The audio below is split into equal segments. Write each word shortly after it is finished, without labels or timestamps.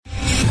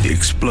The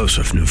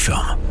explosive new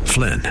film,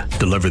 Flynn,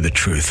 deliver the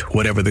truth,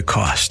 whatever the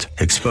cost,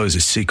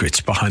 exposes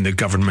secrets behind the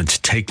government's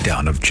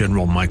takedown of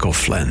General Michael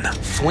Flynn.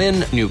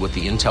 Flynn knew what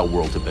the intel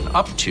world had been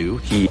up to.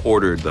 He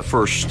ordered the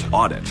first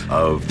audit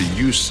of the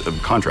use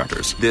of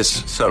contractors.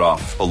 This set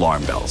off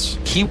alarm bells.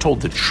 He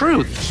told the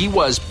truth. He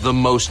was the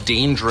most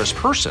dangerous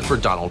person for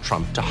Donald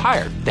Trump to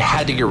hire. They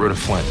had to get rid of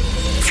Flynn.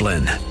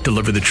 Flynn,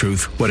 deliver the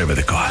truth, whatever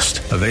the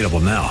cost. Available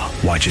now.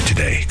 Watch it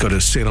today. Go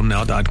to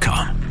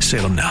salemnow.com.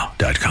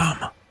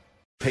 salemnow.com.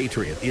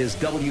 Patriot is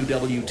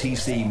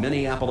WWTC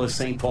Minneapolis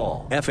St.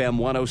 Paul, FM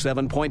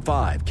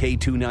 107.5,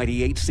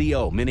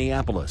 K298CO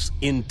Minneapolis,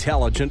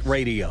 Intelligent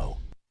Radio.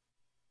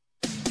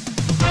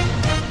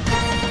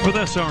 With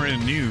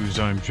SRN News,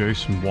 I'm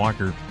Jason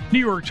Walker. New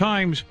York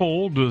Times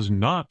poll does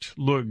not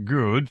look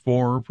good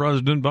for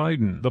President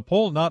Biden. The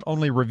poll not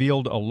only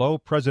revealed a low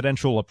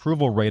presidential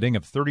approval rating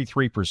of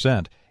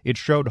 33%, it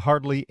showed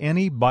hardly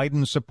any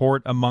Biden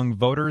support among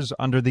voters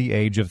under the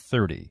age of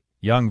 30.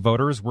 Young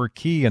voters were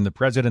key in the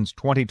president's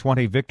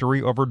 2020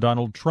 victory over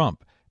Donald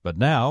Trump. But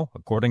now,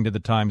 according to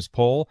the Times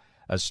poll,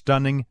 a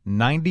stunning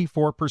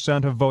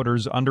 94% of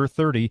voters under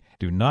 30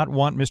 do not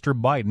want Mr.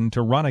 Biden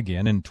to run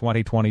again in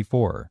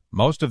 2024.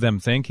 Most of them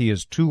think he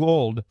is too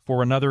old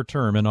for another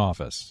term in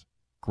office.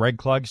 Greg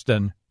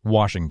Clugston,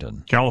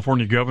 Washington.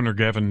 California Governor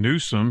Gavin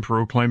Newsom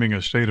proclaiming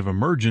a state of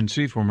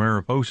emergency for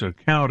Mariposa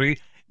County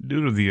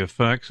due to the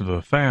effects of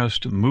a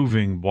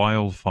fast-moving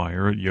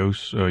wildfire at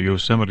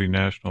Yosemite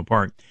National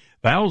Park.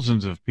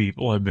 Thousands of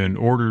people have been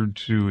ordered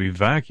to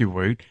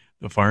evacuate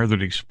the fire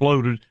that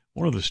exploded,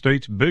 one of the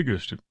state's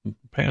biggest in the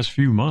past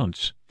few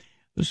months.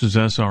 This is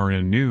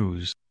SRN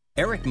News.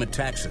 Eric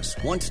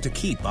Metaxas wants to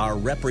keep our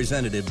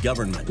representative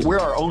government.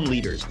 We're our own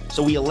leaders,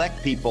 so we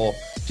elect people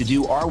to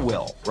do our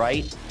will,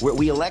 right?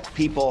 We elect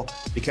people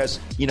because,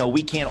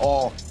 we can't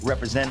all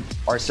represent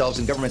ourselves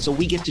in government, so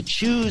we get to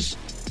choose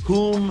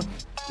whom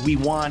we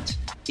want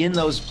in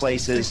those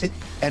places.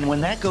 And when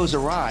that goes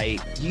awry,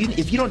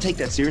 if you don't take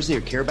that seriously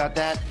or care about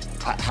that,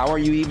 how are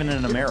you even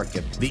an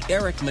American? The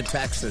Eric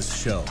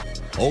Metaxas Show,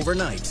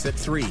 overnights at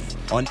 3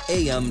 on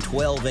AM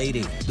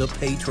 1280, The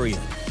Patriot,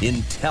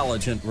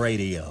 Intelligent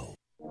Radio.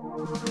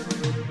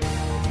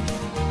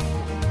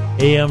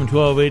 AM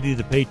 1280,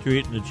 The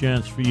Patriot, and a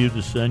chance for you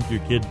to send your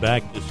kid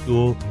back to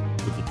school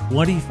with a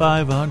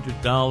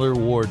 $2,500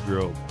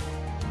 wardrobe.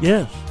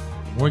 Yes,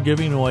 we're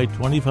giving away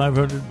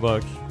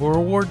 $2,500 for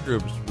a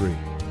wardrobe spree.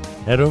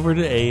 Head over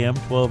to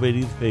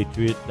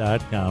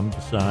am1280thepatriot.com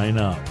to sign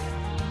up.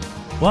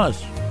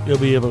 Plus, you'll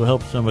be able to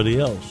help somebody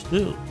else,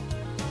 too.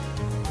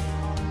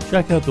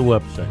 Check out the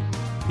website.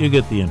 You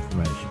get the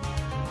information.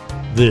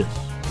 This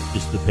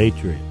is The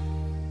Patriot.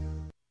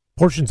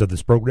 Portions of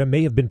this program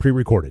may have been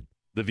pre-recorded.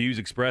 The views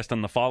expressed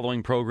on the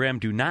following program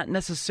do not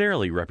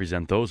necessarily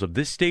represent those of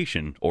this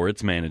station or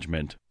its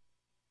management.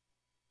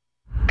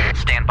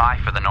 Stand by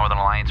for the Northern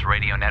Alliance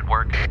Radio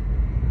Network.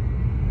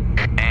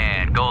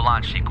 And go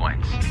launch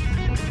sequence.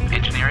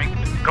 Engineering,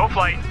 go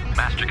flight.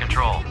 Master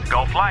control,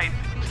 go flight.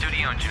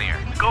 Studio engineer,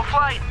 go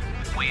flight.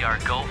 We are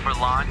go for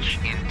launch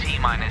in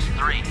T-minus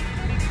 3, 2, 1.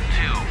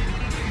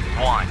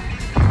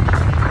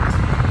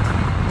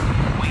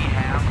 We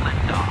have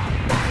liftoff.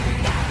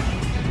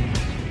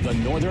 The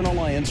Northern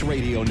Alliance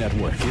Radio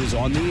Network is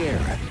on the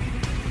air.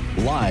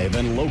 Live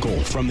and local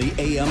from the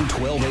AM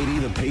 1280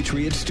 The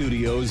Patriot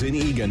Studios in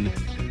Eagan.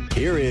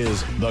 Here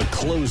is the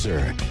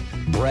closer,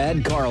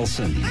 Brad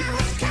Carlson.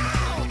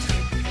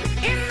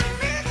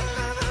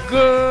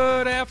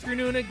 Good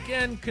afternoon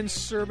again,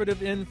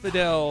 conservative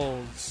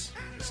infidels.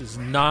 This is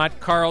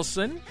not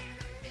Carlson.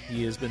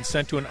 He has been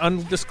sent to an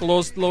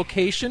undisclosed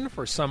location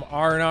for some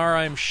R&R,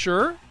 I'm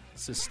sure.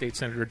 This is State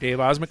Senator Dave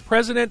Osmek,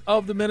 president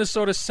of the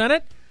Minnesota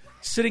Senate,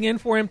 sitting in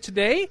for him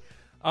today.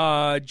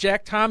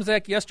 Jack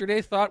Tomczak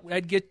yesterday thought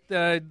I'd get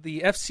the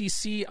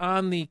FCC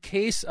on the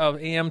case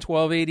of AM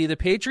 1280 The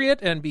Patriot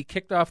and be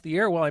kicked off the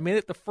air. Well, I made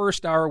it the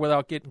first hour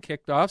without getting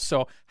kicked off,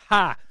 so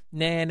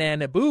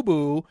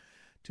na-na-na-boo-boo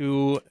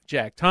to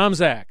Jack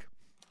Tomczak.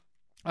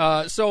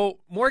 So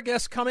more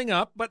guests coming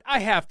up, but I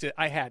have to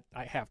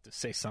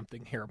say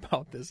something here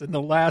about this. In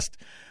the last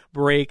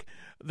break,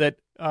 that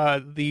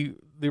the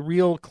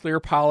real Clear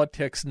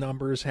Politics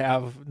numbers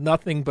have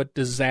nothing but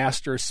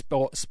disaster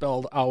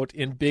spelled out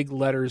in big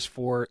letters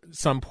for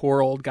some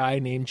poor old guy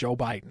named Joe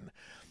Biden.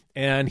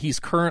 And he's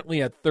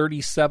currently at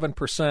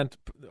 37%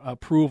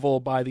 approval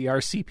by the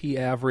RCP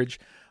average.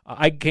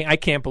 I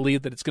can't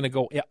believe that it's going to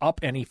go up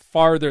any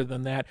farther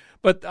than that.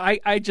 But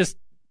I just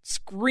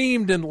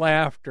screamed in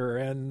laughter.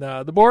 And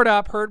the board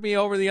op heard me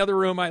over in the other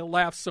room. I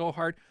laughed so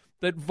hard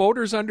that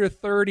voters under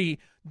 30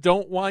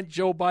 don't want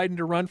Joe Biden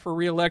to run for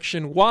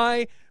re-election.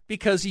 Why?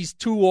 Because he's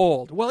too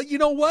old. Well, you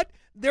know what?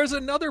 There's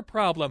another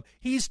problem.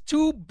 He's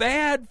too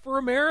bad for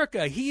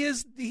America. He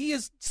is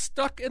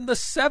stuck in the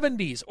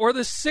 70s or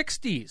the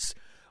 60s.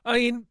 I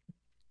mean,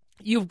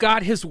 you've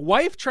got his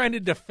wife trying to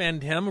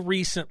defend him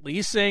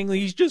recently, saying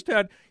he's just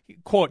had,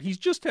 quote, he's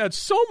just had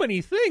so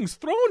many things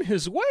thrown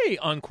his way,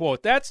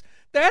 unquote. That's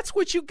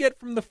what you get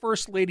from the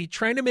First Lady,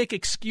 trying to make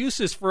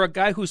excuses for a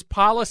guy whose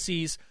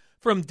policies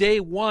from day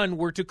one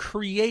were to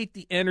create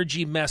the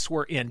energy mess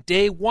we're in.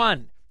 Day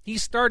one. He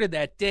started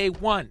that day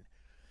one.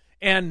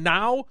 And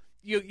now,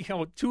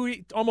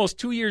 almost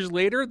 2 years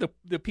later,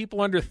 the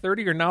people under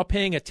 30 are now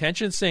paying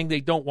attention, saying they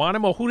don't want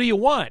him. Well, who do you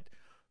want?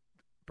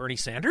 Bernie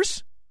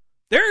Sanders?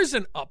 There's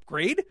an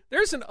upgrade.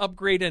 There's an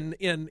upgrade in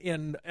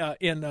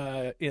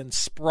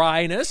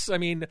spryness. I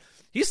mean,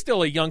 he's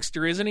still a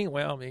youngster, isn't he?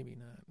 Well, maybe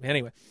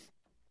not.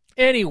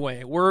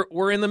 Anyway,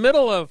 we're in the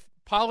middle of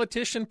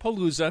politics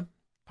palooza.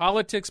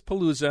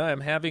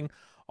 I'm having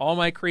all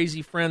my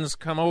crazy friends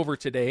come over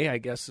today, I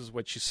guess is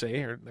what you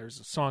say. Or there's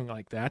a song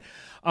like that.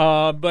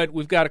 But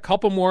we've got a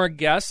couple more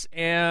guests,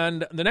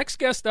 and the next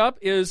guest up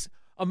is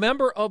a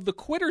member of the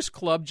Quitters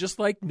Club, just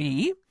like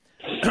me.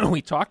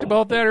 We talked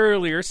about that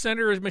earlier.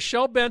 Senator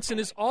Michelle Benson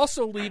is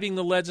also leaving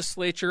the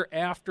legislature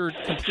after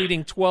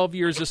completing 12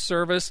 years of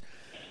service.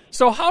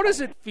 So how does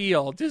it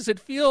feel? Does it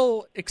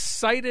feel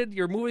excited?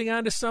 You're moving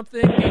on to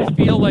something? Do you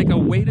feel like a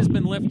weight has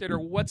been lifted, or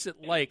what's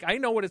it like? I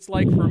know what it's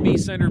like for me,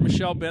 Senator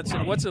Michelle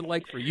Benson. What's it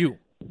like for you?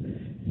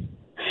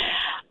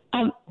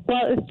 Well,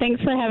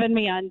 thanks for having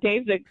me on,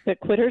 Dave. The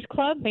Quitters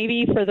Club.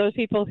 Maybe for those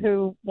people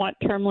who want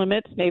term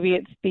limits, maybe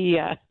it's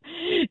the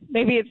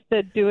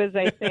do as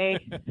I say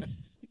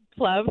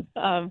club.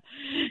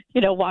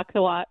 Walk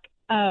the walk.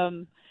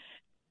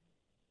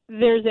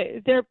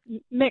 There are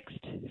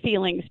mixed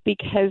feelings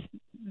because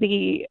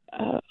the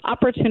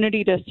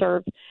opportunity to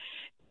serve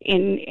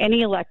in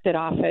any elected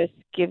office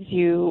gives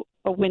you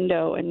a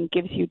window and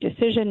gives you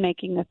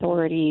decision-making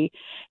authority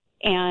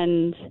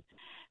and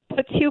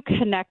puts you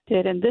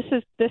connected. And this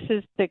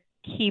is the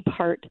key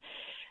part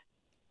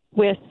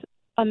with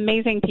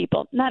amazing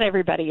people. Not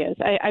everybody is.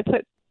 I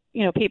put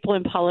people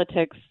in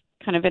politics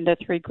kind of into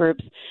three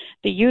groups: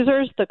 the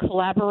users, the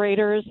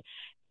collaborators,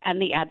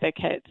 and the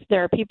advocates.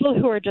 There are people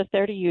who are just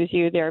there to use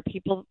you. There are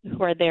people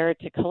who are there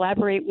to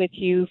collaborate with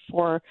you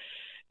for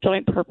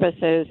joint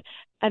purposes.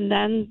 And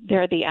then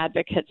there are the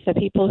advocates, the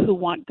people who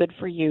want good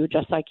for you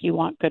just like you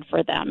want good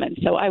for them. And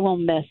so I will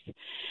miss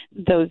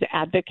those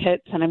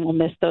advocates and I will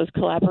miss those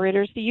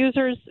collaborators. The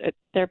users,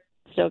 they're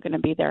still going to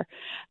be there.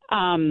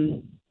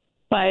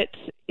 But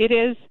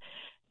there's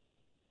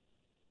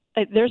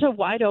a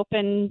wide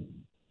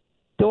open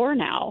door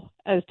now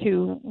as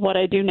to what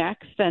I do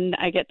next, and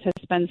I get to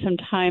spend some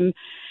time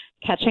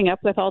catching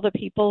up with all the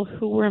people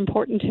who were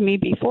important to me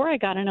before I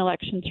got an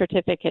election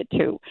certificate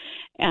too,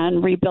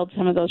 and rebuild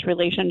some of those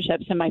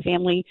relationships. And my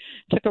family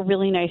took a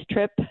really nice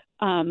trip.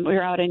 We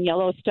were out in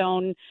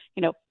Yellowstone,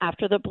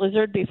 after the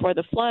blizzard, before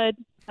the flood.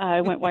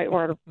 I went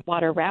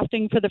whitewater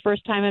rafting for the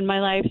first time in my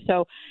life.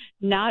 So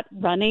not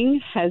running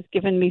has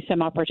given me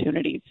some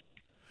opportunities.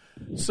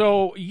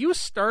 So you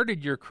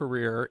started your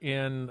career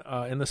in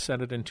the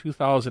Senate in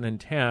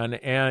 2010,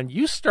 and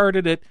you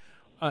started it,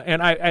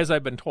 and as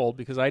I've been told,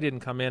 because I didn't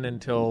come in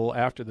until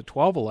after the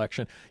 12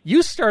 election,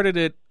 you started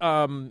it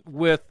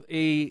with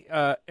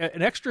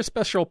an extra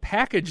special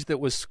package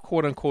that was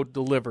quote unquote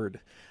delivered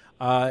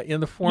in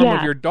the form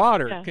of your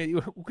daughter. Yeah.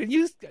 Can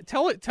you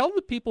tell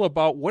the people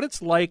about what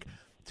it's like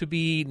to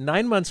be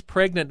 9 months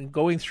pregnant and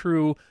going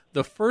through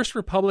the first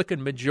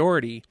Republican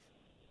majority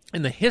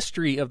in the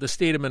history of the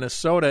state of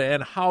Minnesota,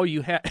 and how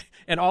you had,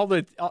 and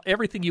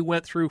everything you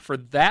went through for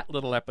that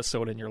little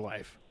episode in your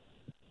life?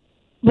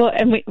 Well,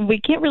 and we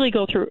can't really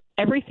go through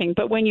everything,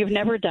 but when you've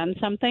never done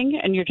something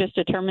and you're just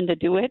determined to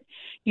do it,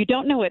 you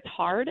don't know it's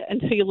hard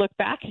until you look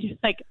back and you're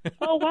like,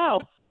 oh,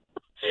 wow,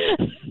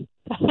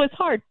 that was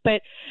hard.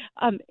 But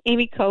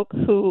Amy Koch,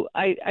 who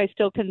I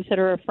still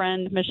consider a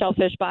friend, Michelle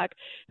Fischbach,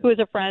 who is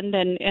a friend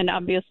and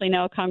obviously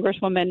now a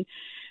congresswoman,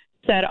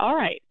 said, all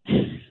right,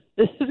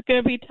 this is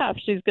going to be tough.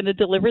 She's going to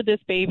deliver this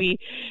baby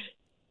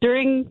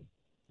during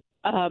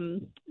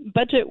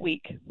budget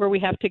week, where we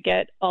have to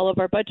get all of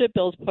our budget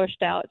bills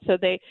pushed out. So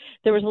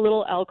there was a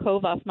little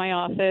alcove off my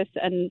office,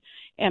 and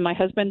my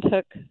husband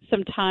took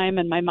some time,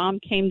 and my mom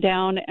came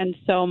down, and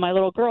so my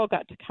little girl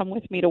got to come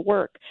with me to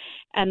work,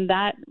 and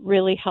that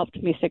really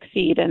helped me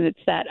succeed. And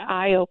it's that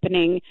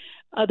eye-opening.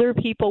 Other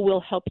people will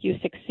help you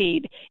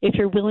succeed. If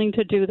you're willing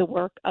to do the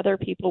work, other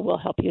people will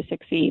help you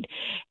succeed.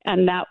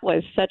 And that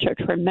was such a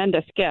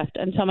tremendous gift.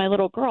 And so my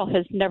little girl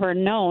has never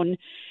known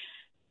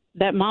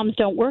that moms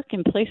don't work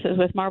in places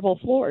with marble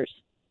floors,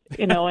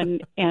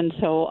 and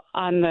so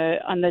on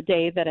the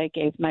day that I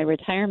gave my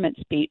retirement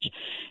speech,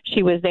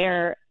 she was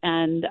there,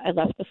 and I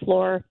left the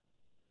floor,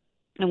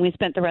 and we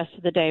spent the rest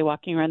of the day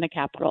walking around the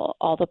Capitol,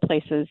 all the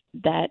places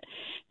that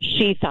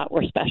she thought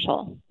were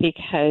special,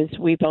 because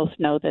we both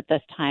know that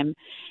this time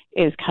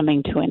is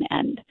coming to an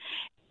end.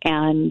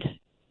 And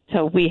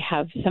so we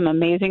have some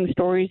amazing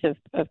stories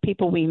of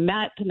people we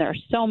met, and there are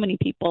so many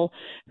people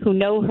who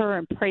know her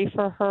and pray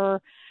for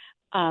her.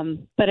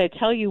 But I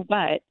tell you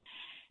what,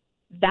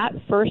 that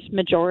first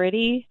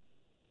majority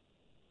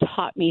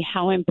taught me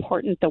how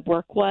important the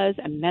work was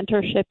and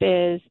mentorship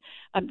is.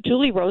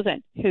 Julie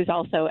Rosen, who's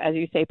also, as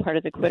you say, part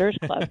of the Quitters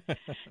Club,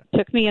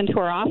 took me into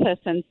her office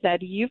and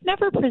said, "You've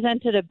never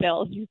presented a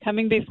bill. You're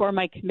coming before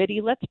my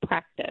committee. Let's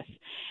practice."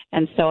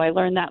 And so I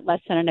learned that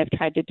lesson, and I've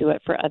tried to do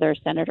it for other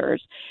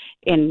senators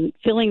in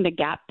filling the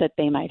gap that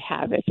they might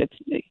have. If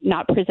it's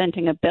not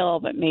presenting a bill,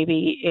 but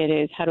maybe it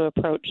is how to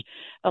approach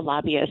a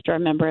lobbyist or a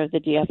member of the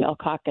DFL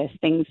caucus,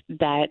 things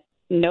that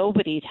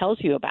nobody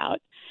tells you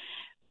about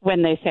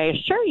when they say,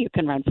 "Sure, you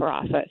can run for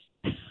office."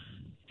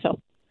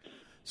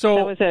 So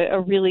that was a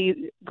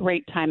really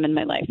great time in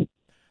my life.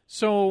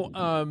 So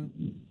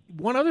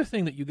one other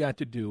thing that you got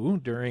to do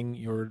during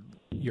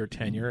your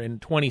tenure in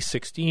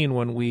 2016,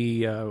 when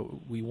we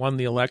won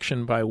the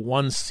election by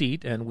one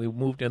seat and we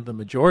moved into the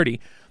majority,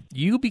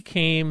 you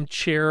became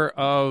chair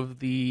of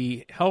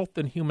the Health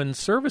and Human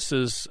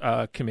Services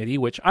Committee,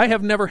 which I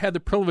have never had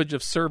the privilege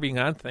of serving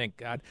on, thank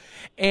God,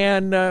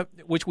 and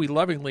which we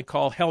lovingly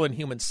call Hell and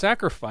Human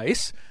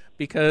Sacrifice,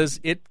 because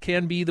it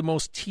can be the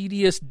most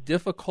tedious,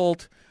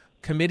 difficult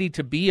committee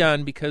to be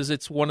on, because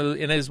it is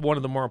one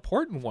of the more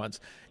important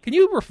ones. Can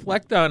you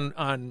reflect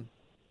on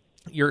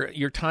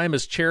your time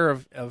as chair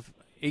of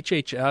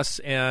HHS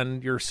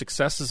and your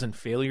successes and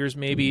failures,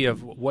 maybe,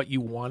 of what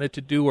you wanted to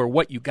do or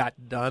what you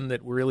got done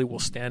that really will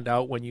stand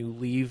out when you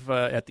leave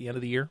at the end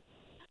of the year?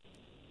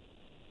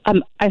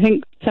 I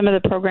think some of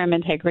the program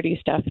integrity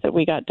stuff that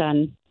we got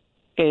done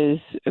is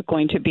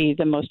going to be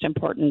the most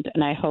important,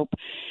 and I hope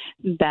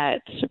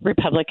that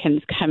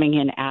Republicans coming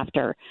in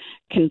after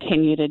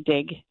continue to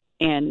dig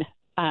in.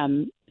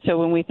 So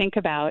when we think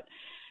about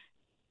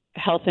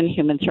Health and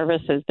Human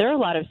Services, there are a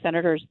lot of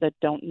senators that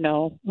don't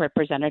know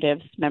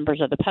representatives,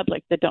 members of the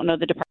public, that don't know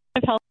the Department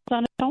of Health is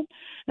on its own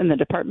and the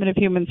Department of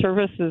Human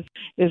Services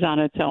is on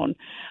its own.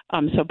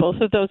 So both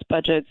of those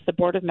budgets, the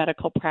Board of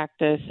Medical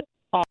Practice,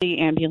 all the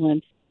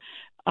ambulance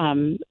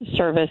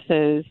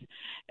services,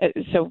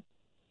 so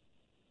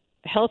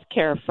health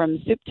care from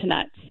soup to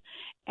nuts,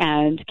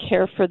 and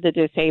care for the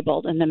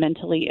disabled and the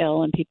mentally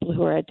ill and people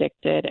who are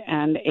addicted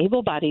and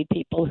able-bodied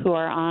people who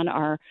are on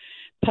our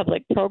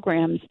public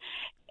programs.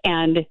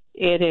 And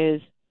it is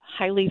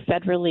highly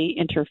federally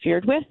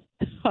interfered with.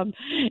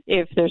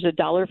 If there's a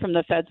dollar from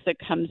the feds that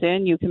comes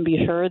in, you can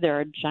be sure there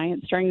are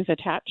giant strings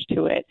attached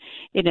to it.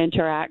 It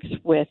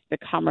interacts with the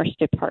Commerce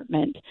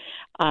Department,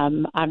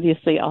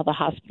 obviously all the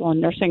hospital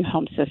and nursing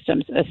home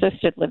systems,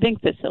 assisted living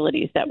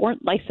facilities that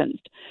weren't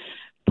licensed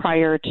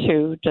prior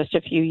to just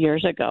a few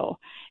years ago.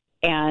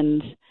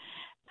 And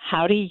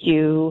how do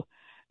you,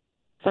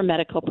 for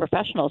medical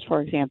professionals,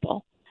 for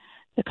example,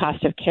 the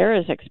cost of care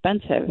is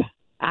expensive.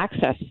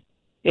 Access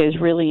is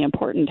really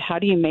important. How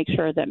do you make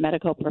sure that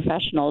medical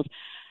professionals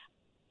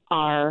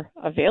are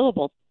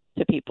available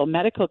to people?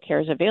 Medical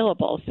care is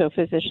available, so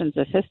physician's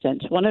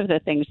assistants. One of the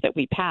things that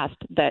we passed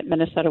that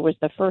Minnesota was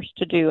the first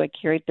to do, I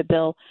carried the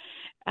bill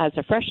as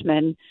a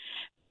freshman,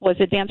 was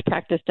advanced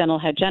practice dental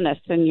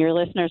hygienist. And your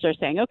listeners are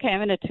saying, okay, I'm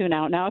going to tune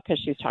out now because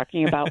she's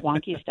talking about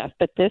wonky stuff.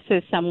 But this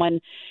is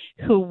someone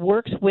who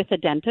works with a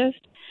dentist,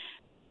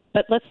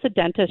 but lets the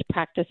dentist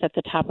practice at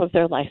the top of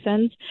their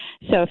license.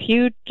 So if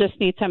you just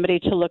need somebody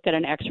to look at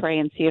an x-ray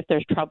and see if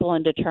there's trouble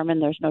and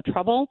determine there's no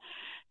trouble,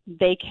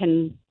 they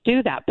can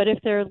do that. But if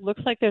there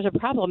looks like there's a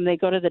problem, they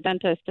go to the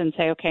dentist and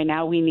say, okay,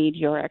 now we need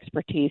your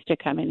expertise to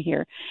come in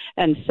here.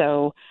 And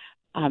so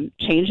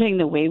changing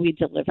the way we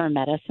deliver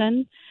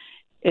medicine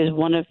is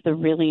one of the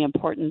really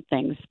important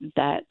things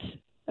that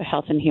the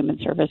Health and Human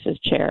Services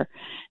Chair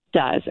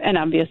does. And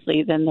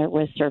obviously then there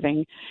was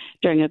serving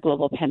during a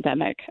global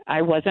pandemic.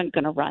 I wasn't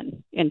going to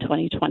run in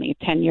 2020.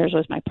 10 years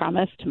was my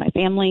promise to my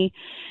family.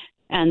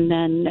 And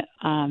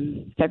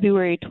then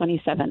February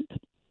 27th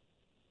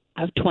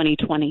of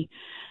 2020,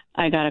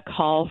 I got a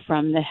call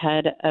from the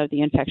head of the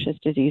infectious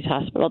disease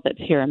hospital that's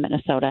here in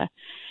Minnesota.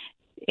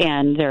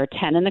 And there are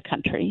 10 in the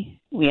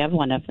country. We have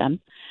one of them.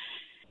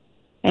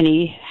 And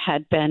he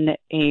had been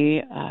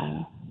a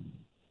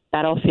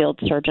battlefield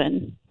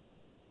surgeon.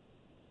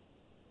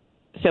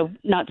 So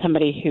not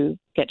somebody who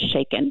gets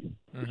shaken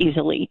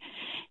easily.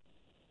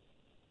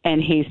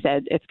 And he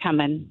said, it's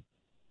coming.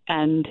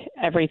 And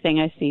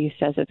everything I see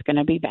says it's going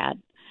to be bad.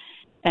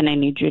 And I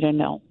need you to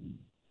know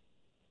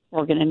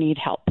we're going to need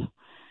help.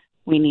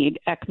 We need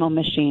ECMO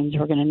machines.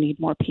 We're going to need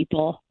more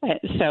people.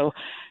 So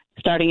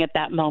starting at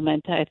that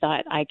moment, I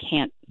thought, I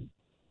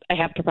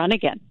have to run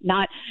again.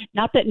 Not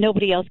that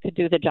nobody else could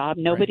do the job.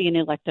 Nobody in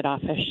elected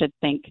office should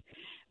think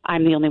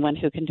I'm the only one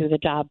who can do the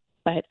job.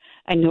 But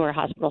I knew our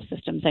hospital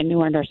systems. I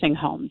knew our nursing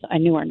homes. I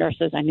knew our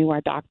nurses. I knew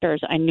our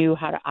doctors. I knew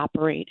how to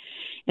operate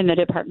in the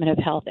Department of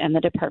Health and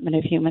the Department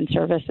of Human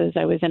Services.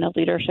 I was in a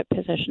leadership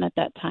position at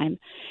that time.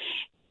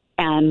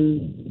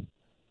 And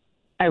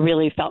I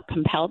really felt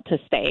compelled to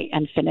stay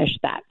and finish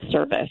that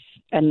service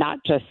and not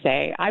just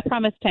say, I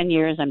promised 10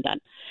 years, I'm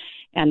done.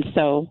 And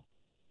so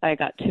I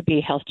got to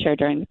be health chair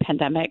during the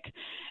pandemic.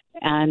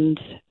 And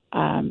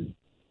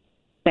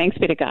thanks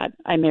be to God,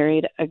 I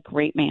married a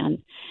great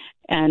man.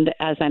 And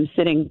as I'm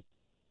sitting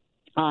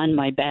on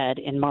my bed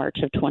in March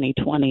of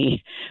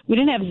 2020. We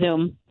didn't have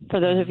Zoom. For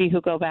those of you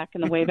who go back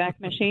in the Wayback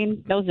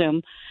Machine, no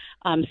Zoom.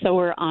 So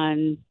we're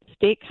on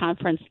state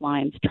conference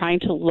lines trying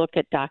to look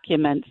at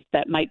documents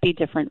that might be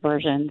different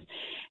versions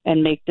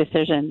and make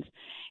decisions.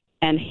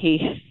 And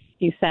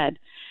he said,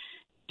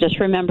 just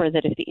remember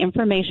that if the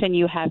information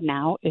you have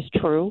now is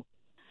true,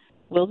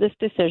 will this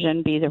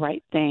decision be the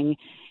right thing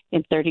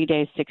in 30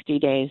 days, 60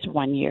 days,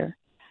 1 year?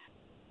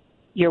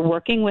 You're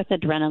working with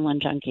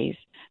adrenaline junkies.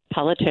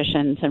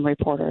 Politicians and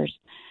reporters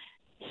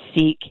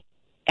seek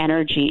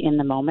energy in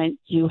the moment.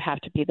 You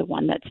have to be the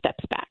one that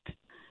steps back.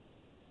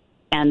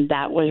 And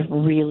that was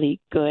really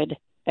good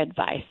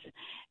advice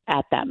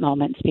at that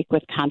moment. Speak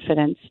with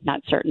confidence,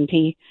 not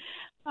certainty.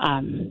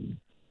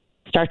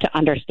 Start to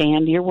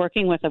understand you're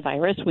working with a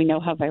virus. We know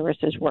how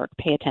viruses work.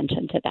 Pay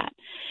attention to that.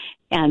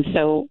 And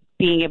so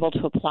being able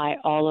to apply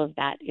all of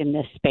that in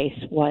this space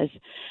was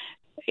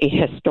a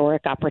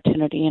historic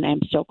opportunity, and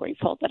I'm so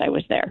grateful that I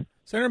was there.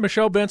 Senator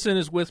Michelle Benson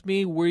is with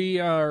me. We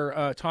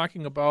are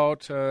talking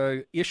about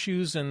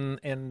issues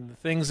and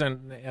things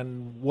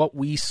and what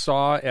we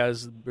saw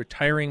as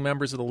retiring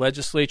members of the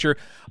legislature.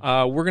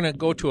 We're going to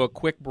go to a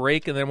quick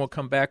break, and then we'll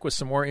come back with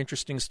some more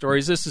interesting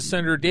stories. This is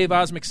Senator Dave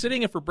Osmek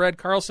sitting in for Brad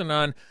Carlson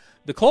on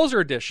the closer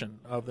edition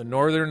of the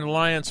Northern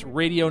Alliance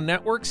Radio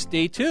Network.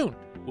 Stay tuned.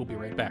 We'll be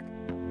right back.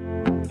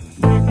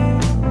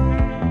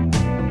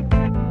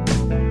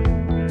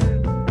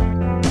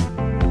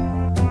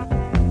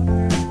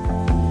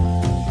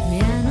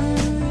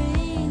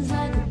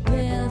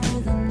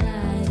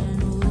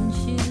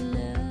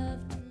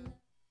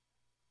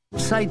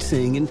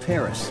 Sightseeing in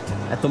Paris,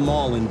 at the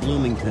mall in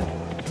Bloomington,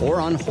 or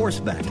on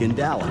horseback in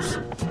Dallas.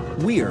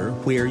 We're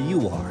where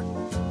you are.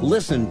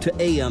 Listen to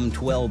AM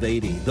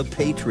 1280, The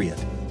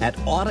Patriot, at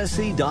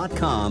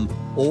Odyssey.com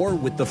or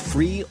with the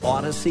free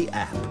Odyssey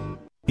app.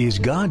 Is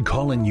God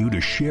calling you to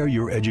share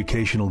your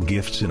educational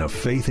gifts in a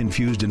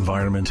faith-infused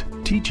environment?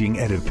 Teaching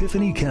at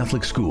Epiphany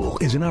Catholic School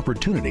is an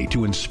opportunity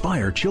to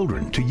inspire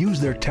children to use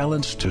their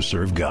talents to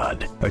serve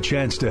God. A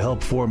chance to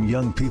help form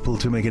young people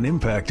to make an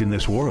impact in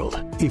this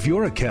world. If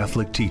you're a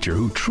Catholic teacher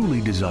who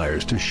truly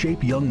desires to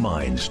shape young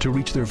minds to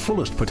reach their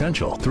fullest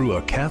potential through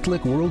a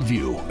Catholic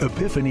worldview,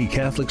 Epiphany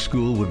Catholic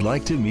School would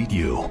like to meet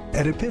you.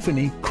 At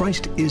Epiphany,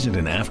 Christ isn't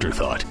an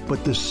afterthought,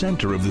 but the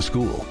center of the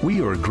school.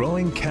 We are a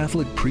growing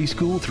Catholic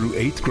preschool through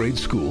 8th grade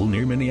school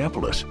near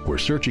Minneapolis. We're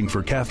searching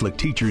for Catholic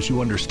teachers who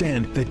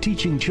understand that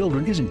teaching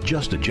children isn't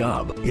just a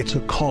job. It's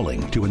a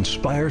calling to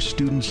inspire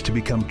students to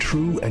become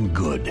true and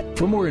good.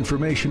 For more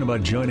information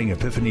about joining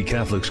Epiphany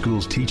Catholic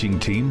School's teaching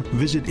team,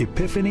 visit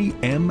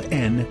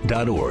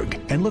epiphanymn.org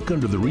and look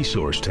under the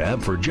resource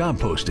tab for job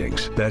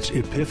postings. That's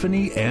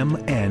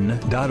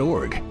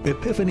epiphanymn.org.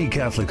 Epiphany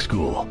Catholic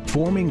School,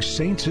 forming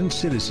saints and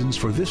citizens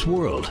for this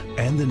world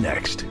and the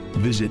next.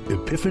 Visit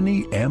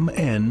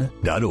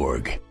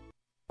epiphanymn.org.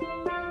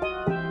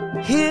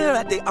 Here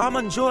at the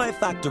Almond Joy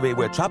Factory,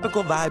 where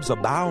tropical vibes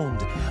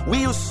abound, we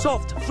use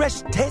soft,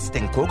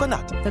 fresh-tasting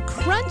coconut. The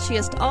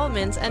crunchiest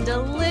almonds and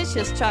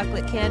delicious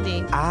chocolate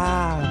candy.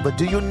 Ah, but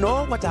do you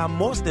know what our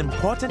most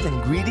important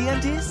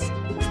ingredient is?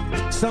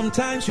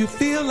 Sometimes you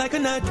feel like a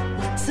nut.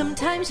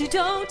 Sometimes you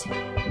don't.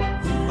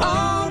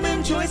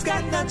 Almond Joy's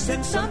got nuts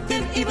and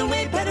something even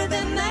way better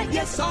than that.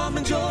 Yes,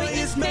 Almond Joy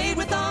is made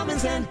with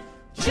almonds and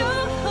joy.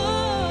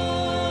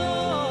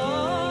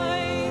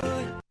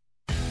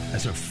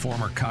 As a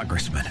former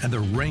congressman and the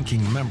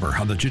ranking member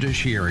on the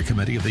Judiciary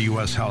Committee of the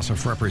U.S. House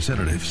of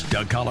Representatives,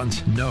 Doug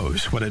Collins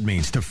knows what it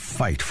means to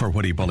fight for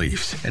what he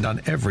believes. And on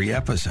every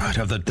episode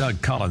of the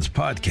Doug Collins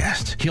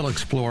podcast, he'll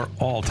explore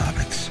all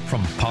topics,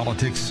 from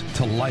politics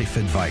to life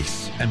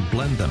advice, and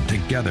blend them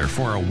together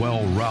for a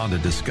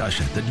well-rounded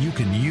discussion that you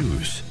can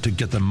use to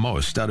get the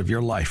most out of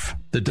your life.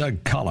 The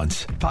Doug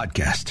Collins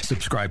Podcast.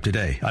 Subscribe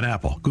today on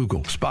Apple,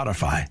 Google,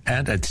 Spotify,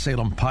 and at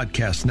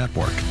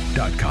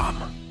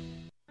SalemPodcastNetwork.com.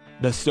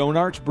 The Stone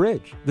Arch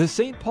Bridge, the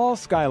St. Paul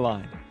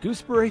Skyline,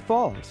 Gooseberry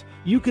Falls.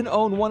 You can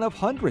own one of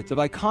hundreds of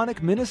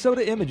iconic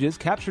Minnesota images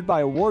captured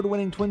by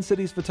award-winning Twin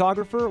Cities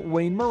photographer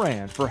Wayne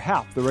Moran for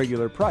half the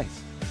regular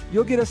price.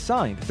 You'll get a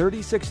signed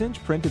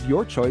 36-inch print of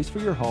your choice for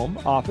your home,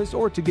 office,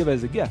 or to give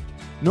as a gift.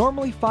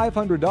 Normally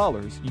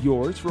 $500,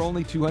 yours for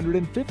only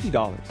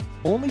 $250.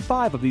 Only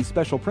 5 of these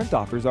special print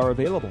offers are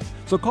available,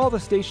 so call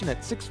the station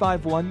at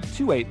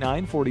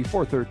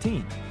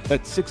 651-289-4413.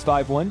 That's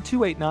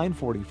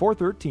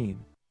 651-289-4413.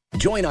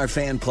 Join our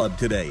fan club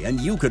today,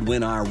 and you could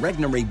win our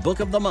Regnery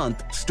Book of the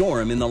Month,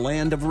 Storm in the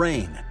Land of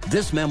Rain.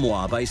 This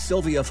memoir by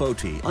Sylvia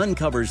Foti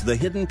uncovers the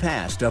hidden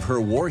past of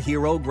her war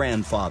hero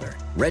grandfather.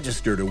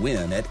 Register to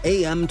win at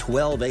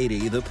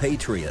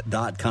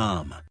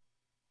am1280thepatriot.com.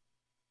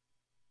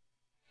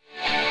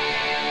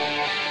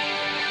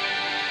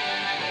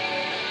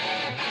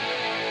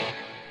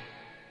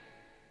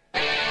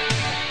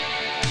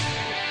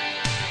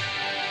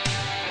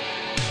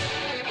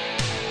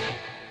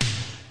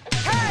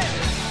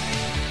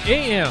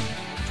 AM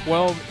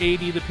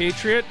 1280 The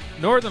Patriot,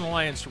 Northern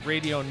Alliance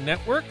Radio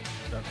Network,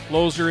 the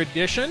closer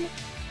edition.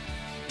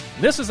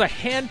 This is a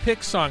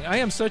hand-picked song. I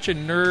am such a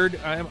nerd.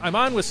 I'm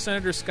on with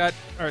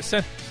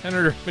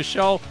Senator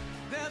Michelle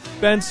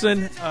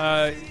Benson.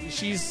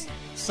 She's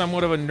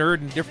somewhat of a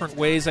nerd in different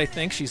ways, I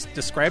think. She's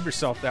described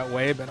herself that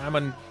way, but I'm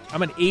an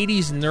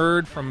 80s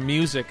nerd from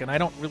music, and I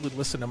don't really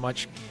listen to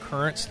much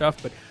current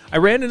stuff. But I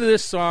ran into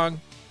this song,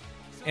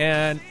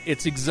 and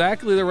it's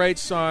exactly the right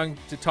song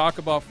to talk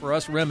about for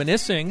us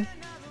reminiscing.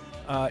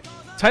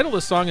 Title of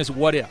the song is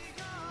What If?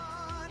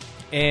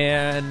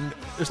 And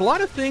there's a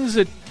lot of things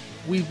that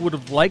we would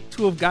have liked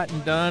to have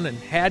gotten done and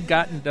had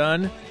gotten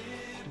done.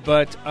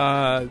 But if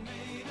I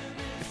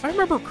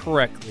remember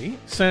correctly,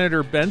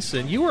 Senator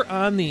Benson, you were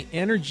on the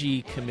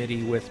Energy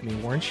Committee with me,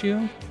 weren't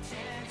you?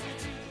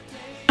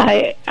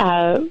 I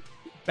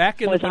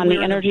was on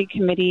the Energy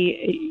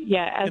Committee,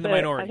 as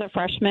a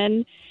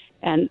freshman.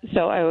 And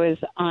so I was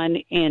on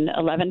in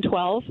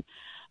 11-12,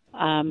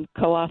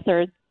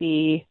 co-authored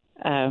the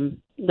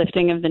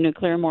lifting of the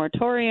nuclear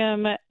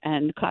moratorium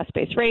and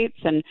cost-based rates,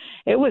 and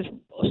it was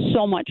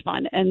so much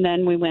fun. And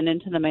then we went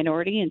into the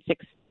minority in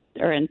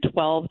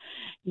 12.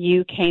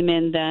 You came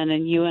in then,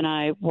 and you and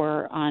I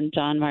were on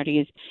John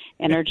Marty's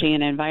Energy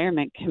and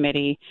Environment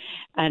Committee,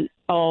 and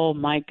oh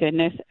my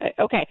goodness.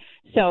 Okay,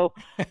 so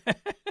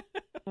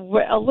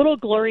a little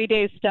glory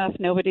days stuff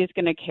nobody's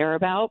going to care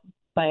about,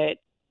 but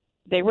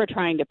they were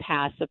trying to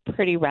pass a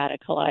pretty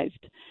radicalized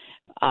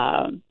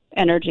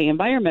energy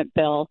environment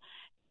bill,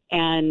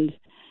 and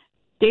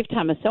Dave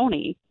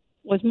Tomasoni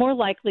was more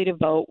likely to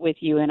vote with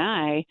you and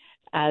I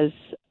as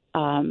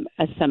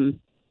some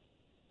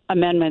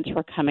amendments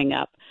were coming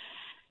up.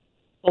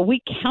 Well,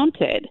 we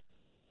counted,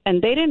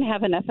 and they didn't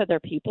have enough of their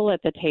people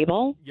at the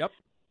table. Yep.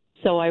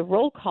 So I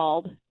roll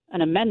called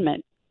an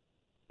amendment,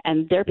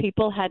 and their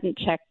people hadn't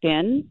checked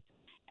in,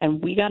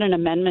 and we got an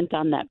amendment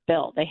on that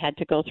bill. They had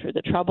to go through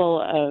the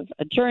trouble of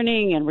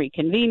adjourning and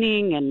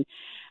reconvening, and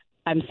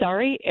I'm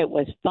sorry, it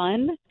was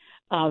fun.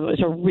 It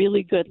was a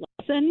really good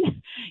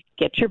lesson.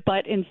 Get your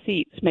butt in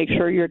seats. Make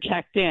sure you're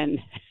checked in.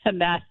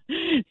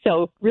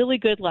 So really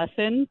good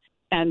lesson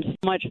and so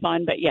much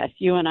fun. But yes,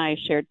 you and I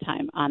shared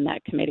time on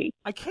that committee.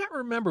 I can't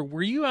remember.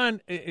 Were you on?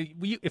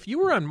 If you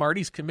were on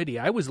Marty's committee,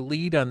 I was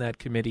lead on that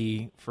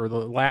committee for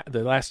the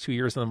last 2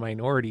 years in the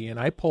minority, and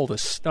I pulled a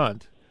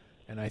stunt.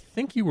 And I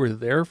think you were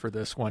there for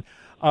this one.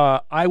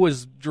 I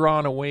was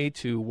drawn away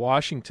to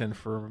Washington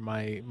for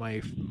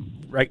my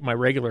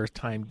regular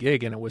time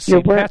gig, and it was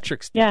St.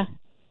 Patrick's Day. Yeah.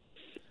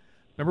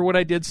 Remember what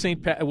I did?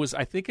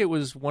 I think it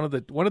was one of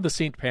the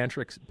St.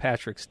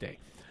 Patrick's Day.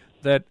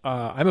 That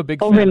I'm a big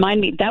fan.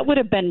 Remind me. That would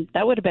have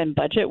been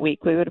budget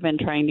week. We would have been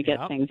trying to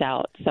get things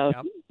out. So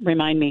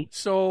remind me.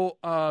 So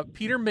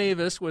Peter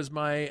Mavis was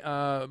my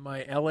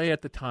LA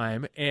at the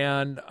time,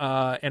 and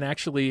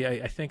actually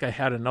I think I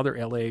had another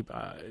LA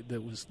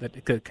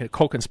that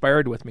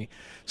co-conspired with me.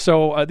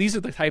 So these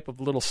are the type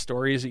of little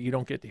stories that you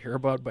don't get to hear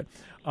about. But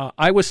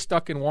I was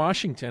stuck in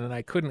Washington, and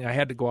I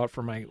had to go out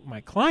for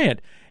my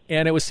client.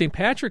 And it was St.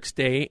 Patrick's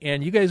Day,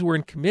 and you guys were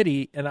in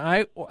committee, and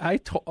I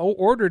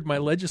ordered my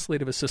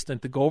legislative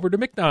assistant to go over to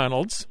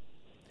McDonald's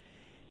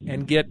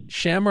and get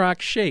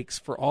Shamrock Shakes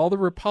for all the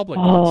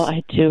Republicans. Oh,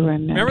 I do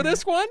remember. Remember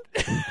this one?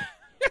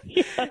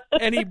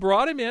 And he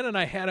brought him in, and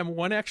I had him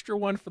one extra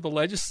one for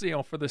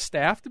the for the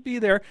staff to be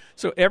there.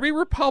 So every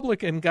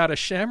Republican got a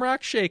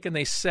Shamrock Shake, and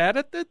they sat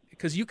at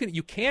because you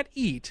can't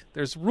eat.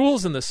 There's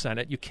rules in the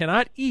Senate. You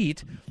cannot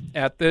eat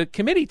at the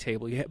committee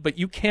table, but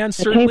you can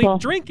certainly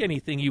drink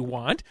anything you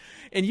want.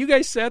 And you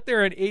guys sat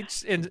there and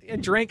ate and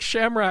drank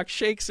Shamrock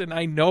Shakes, and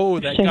I know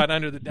that got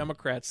under the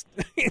Democrats'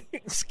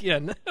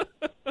 skin.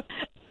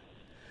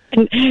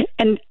 And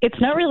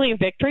it's not really a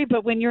victory,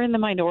 but when you're in the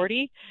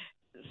minority,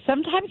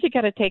 sometimes you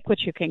got to take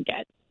what you can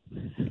get.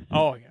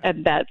 Oh, yeah.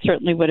 And that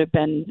certainly would have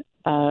been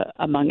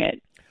among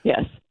it.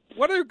 Yes.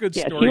 What are good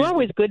stories? You're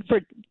always good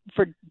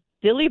for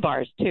dilly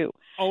bars too.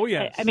 Oh,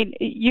 yes. I mean,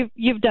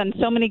 you've done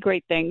so many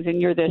great things,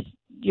 and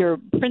you're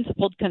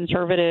principled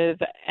conservative,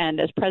 and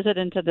as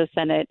president of the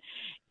Senate,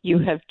 you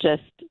have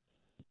just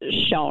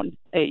shown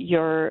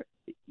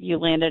you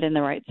landed in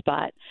the right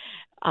spot.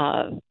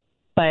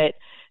 But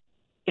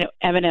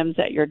M&Ms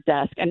at your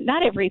desk, and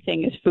not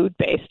everything is food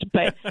based,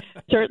 but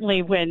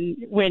certainly when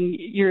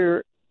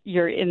you're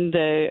in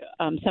the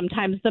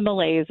sometimes the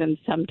malaise and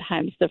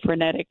sometimes the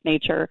frenetic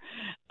nature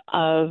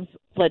of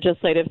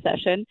legislative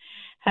session,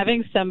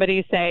 having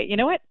somebody say, you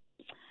know what,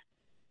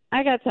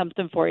 I got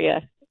something for you,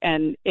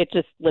 and it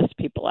just lifts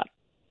people up.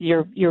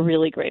 You're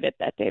really great at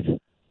that, Dave.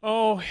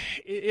 Oh,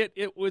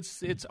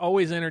 it's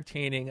always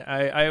entertaining.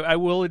 I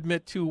will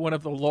admit, too, one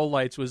of the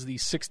lowlights was the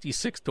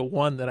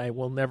 66-1 that I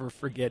will never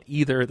forget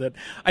either. That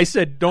I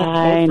said, don't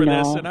vote for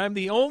this, and I'm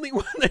the only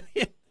one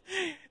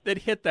that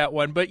hit that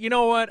one. But you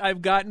know what?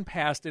 I've gotten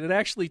past it. It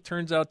actually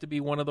turns out to be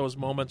one of those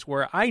moments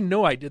where I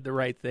know I did the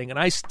right thing, and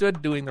I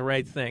stood doing the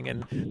right thing.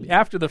 And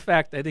after the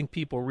fact, I think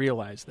people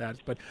realize that.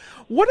 But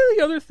what are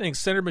the other things?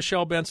 Senator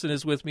Michelle Benson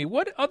is with me.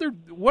 What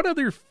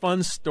other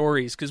fun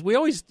stories? Because we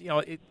always,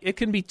 it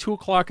can be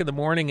 2:00 in the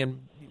morning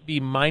and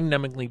be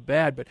mind-numbingly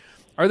bad. But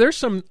Are there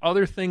some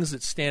other things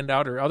that stand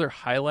out, or other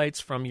highlights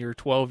from your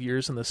 12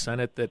 years in the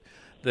Senate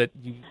that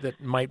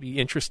might be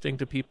interesting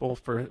to people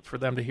for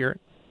them to hear?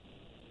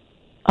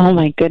 Oh,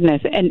 my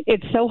goodness. And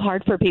it's so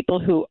hard for people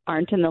who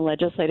aren't in the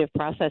legislative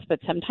process, but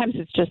sometimes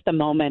it's just the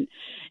moment.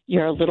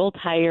 You're a little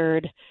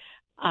tired,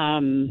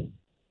 and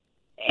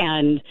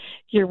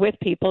you're with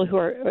people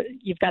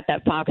you've got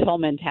that foxhole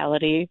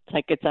mentality. It's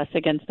like it's us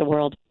against the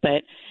world.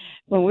 But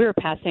when we were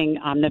passing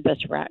omnibus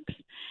recs,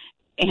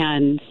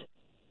 and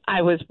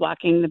I was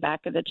walking the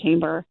back of the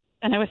chamber,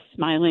 and I was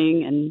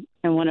smiling,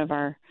 and one of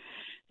our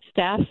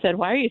staff said,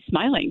 "Why are you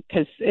smiling?"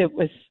 Because it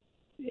was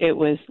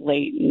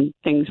late and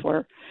things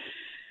were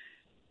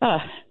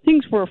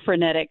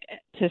frenetic,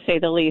 to say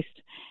the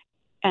least.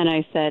 And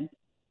I said,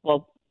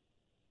 "Well,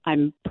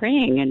 I'm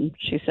praying." And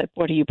she said,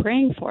 "What are you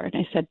praying for?" And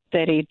I said,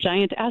 "That a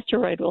giant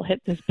asteroid will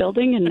hit this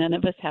building and none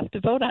of us have to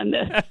vote on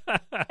this."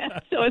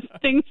 So it's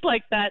things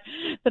like that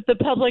the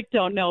public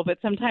don't know,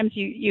 but sometimes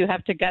you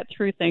have to get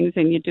through things,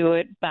 and you do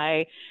it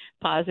by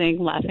pausing,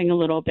 laughing a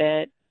little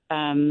bit.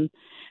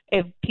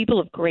 If people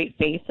of great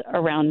faith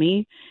around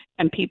me,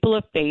 and people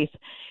of faith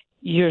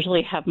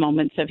usually have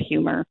moments of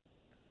humor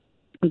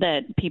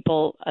that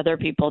other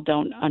people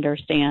don't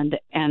understand,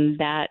 and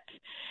that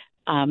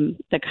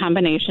the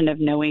combination of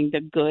knowing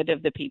the good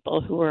of the people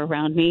who are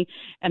around me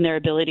and their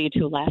ability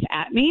to laugh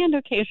at me and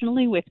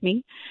occasionally with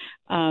me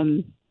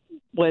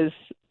was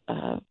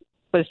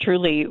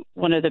truly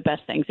one of the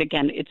best things.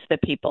 Again, it's the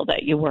people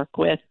that you work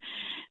with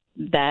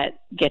that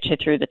get you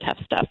through the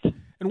tough stuff.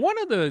 And one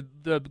of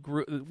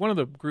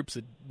the groups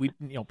that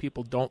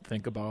people don't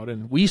think about,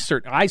 and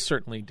I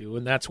certainly do,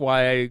 and that's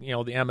why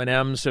the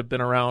M&Ms have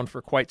been around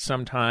for quite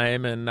some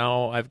time, and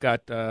now I've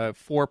got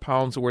 4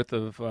 pounds worth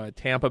of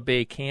Tampa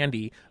Bay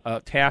candy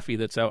taffy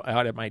that's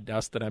out at my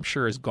desk that I'm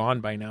sure is gone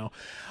by now.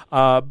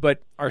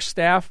 But our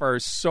staff are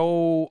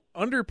so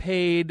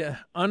underpaid,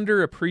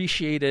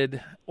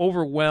 underappreciated,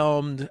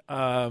 overwhelmed.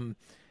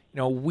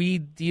 We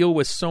deal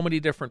with so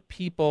many different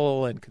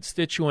people and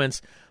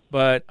constituents.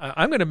 But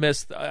I'm going to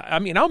miss,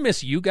 I'll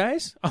miss you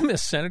guys. I'll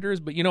miss senators,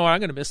 but I'm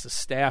going to miss the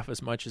staff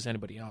as much as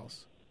anybody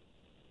else.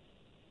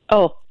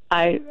 Oh,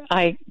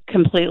 I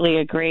completely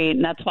agree.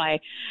 And that's why,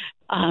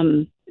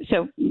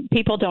 so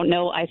people don't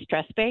know I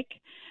stress bake.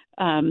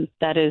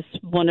 That is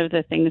one of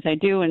the things I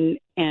do.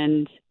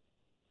 And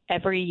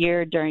every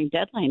year during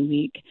deadline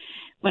week,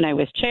 when I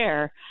was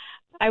chair,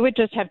 I would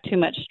just have too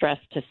much stress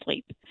to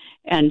sleep.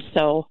 And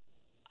so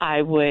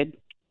I would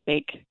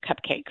bake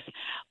cupcakes,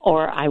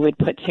 or I would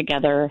put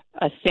together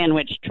a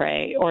sandwich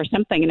tray or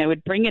something, and I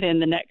would bring it in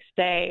the next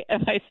day.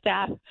 And my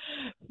staff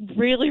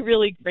really,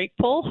 really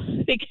grateful,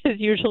 because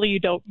usually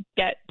you don't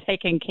get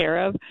taken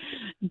care of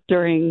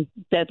during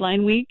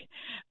deadline week.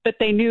 But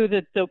they knew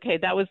that, okay,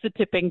 that was the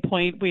tipping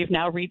point. We've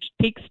now reached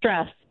peak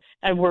stress,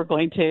 and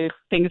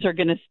things are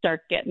going to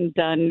start getting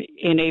done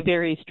in a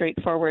very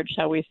straightforward,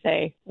 shall we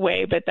say,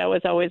 way. But that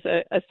was always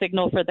a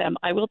signal for them.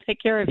 I will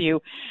take care of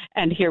you,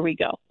 and here we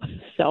go.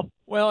 So.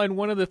 Well, and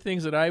one of the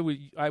things that I would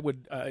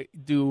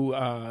do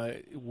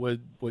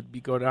would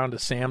be go down to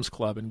Sam's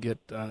Club and get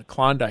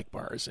Klondike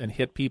bars and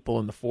hit people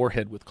in the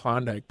forehead with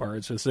Klondike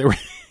bars as they were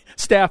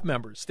staff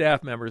members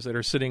that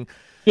are sitting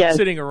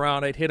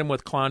around. I'd hit them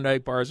with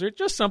Klondike bars, or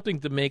just something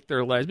to make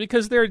their lives,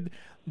 because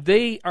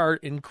they are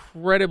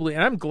incredibly,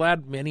 and I'm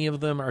glad many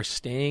of them are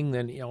staying.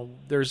 Then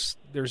there's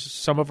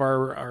some of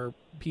our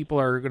people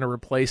are going to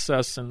replace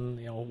us, and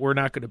we're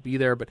not going to be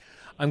there. But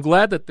I'm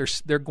glad that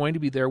they're going to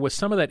be there with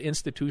some of that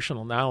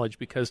institutional knowledge,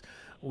 because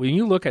when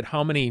you look at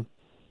how many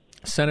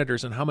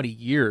senators and how many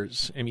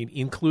years,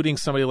 including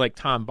somebody like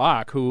Tom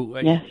Bach, who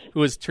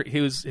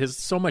has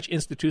so much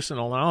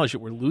institutional knowledge that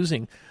we're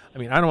losing. I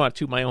don't want to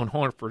toot my own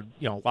horn for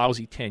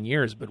lousy 10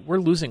 years, but we're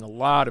losing a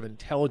lot of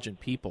intelligent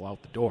people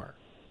out the door.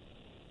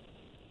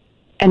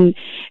 And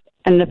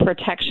the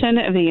protection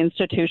of the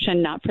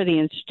institution, not for the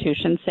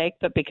institution's sake,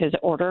 but because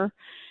order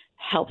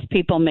helps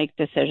people make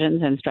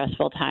decisions in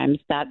stressful times.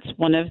 That's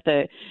one of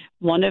the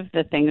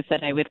things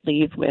that I would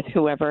leave with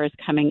whoever is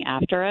coming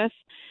after us.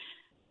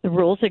 The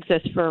rules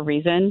exist for a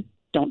reason.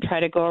 Don't try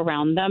to go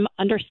around them.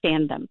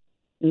 Understand them.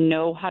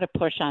 Know how to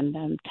push on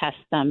them. Test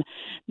them.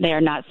 They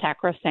are not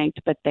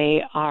sacrosanct, but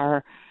they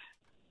are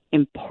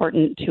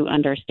important to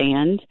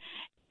understand.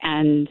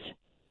 And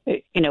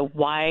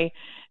why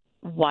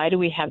do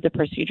we have the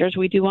procedures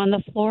we do on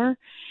the floor?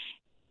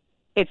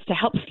 It's to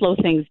help slow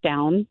things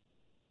down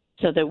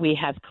so that we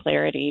have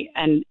clarity.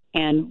 And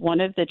one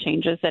of the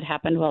changes that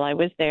happened while I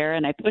was there,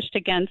 and I pushed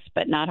against,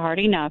 but not hard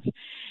enough.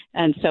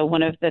 And so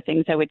one of the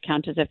things I would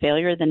count as a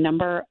failure, the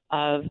number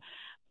of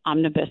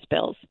omnibus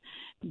bills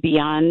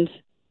beyond,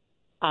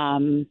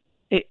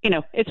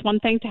 it's one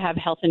thing to have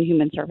health and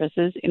human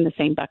services in the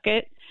same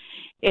bucket.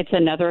 It's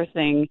another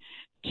thing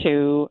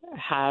to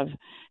have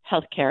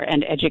healthcare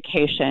and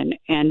education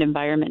and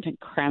environment and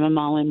cram them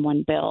all in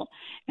one bill.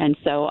 And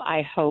so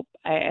I hope,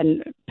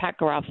 and Pat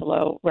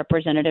Garofalo,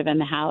 representative in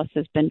the House,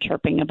 has been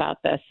chirping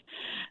about this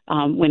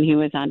when he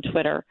was on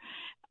Twitter.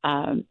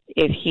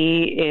 If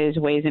he is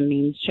Ways and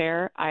Means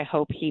chair, I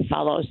hope he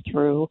follows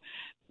through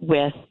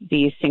with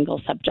the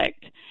single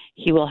subject.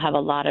 He will have a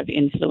lot of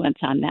influence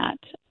on that.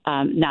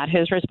 Not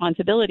his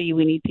responsibility.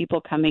 We need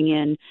people coming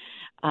in.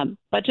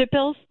 Budget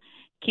bills,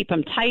 keep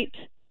them tight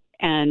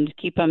and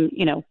keep them,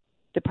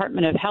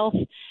 Department of Health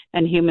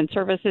and Human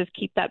Services,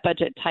 keep that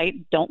budget tight.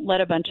 Don't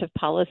let a bunch of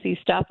policy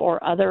stuff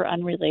or other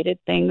unrelated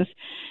things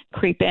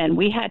creep in.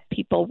 We had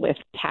people with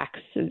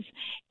taxes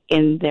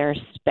in their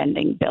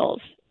spending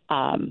bills.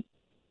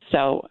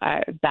 So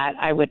that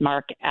I would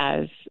mark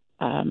as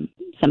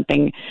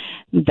something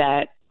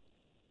that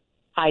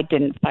I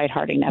didn't fight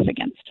hard enough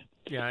against.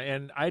 Yeah,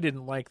 and I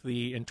didn't like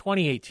in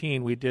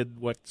 2018, we did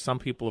what some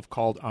people have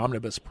called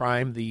Omnibus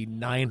Prime, the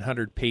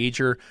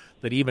 900-pager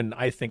that even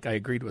I think I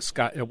agreed with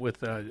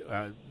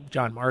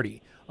John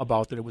Marty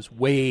about, that it was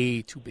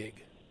way too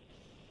big.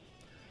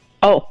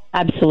 Oh,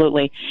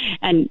 absolutely.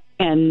 And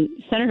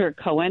Senator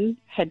Cohen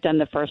had done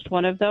the first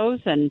one of those,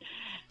 and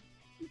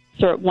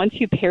so once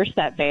you pierce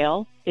that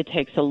veil, it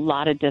takes a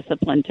lot of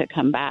discipline to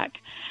come back.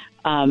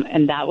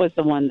 And that was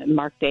the one that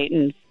Mark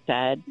Dayton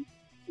said,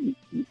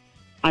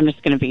 I'm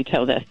just going to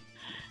veto this.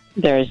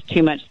 There's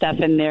too much stuff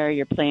in there.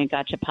 You're playing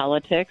gotcha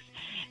politics.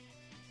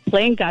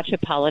 Playing gotcha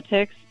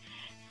politics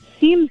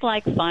seems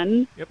like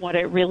fun. Yep. What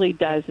it really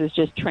does is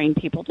just train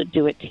people to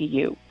do it to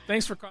you.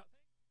 Thanks for calling.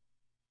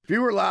 If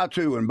you were lied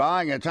to when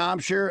buying a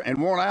timeshare and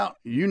want out,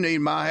 you need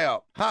my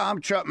help. Hi, I'm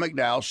Chuck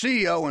McDowell,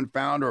 CEO and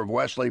founder of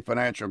Wesley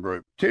Financial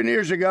Group. 10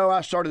 years ago,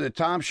 I started the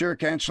timeshare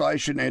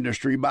cancellation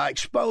industry by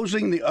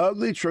exposing the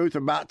ugly truth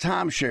about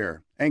timeshare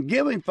and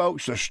giving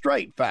folks the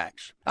straight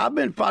facts. I've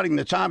been fighting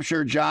the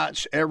timeshare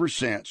giants ever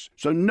since,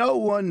 so no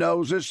one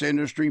knows this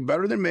industry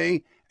better than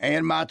me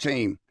and my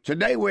team.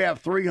 Today, we have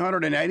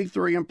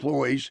 383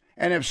 employees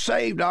and have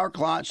saved our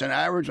clients an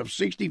average of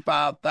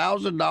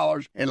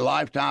 $65,000 in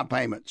lifetime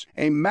payments.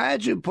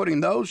 Imagine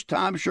putting those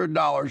timeshare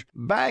dollars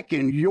back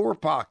in your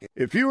pocket.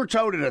 If you were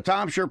told at a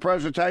timeshare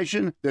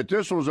presentation that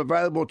this was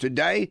available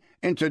today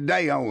and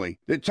today only,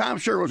 that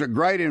timeshare was a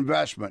great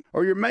investment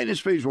or your maintenance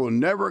fees will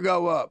never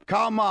go up,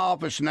 call my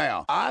office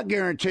now. I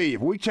guarantee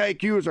if we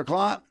take you as a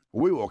client,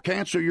 we will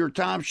cancel your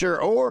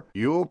timeshare or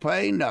you'll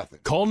pay nothing.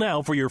 Call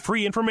now for your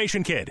free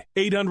information kit.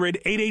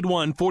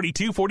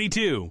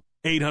 800-881-4242.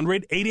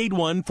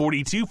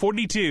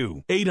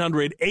 800-881-4242.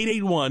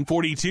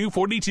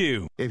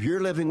 800-881-4242. If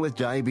you're living with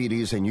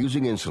diabetes and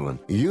using insulin,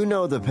 you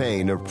know the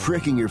pain of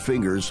pricking your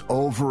fingers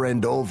over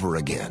and over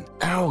again.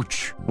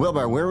 Ouch! Well,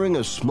 by wearing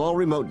a small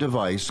remote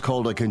device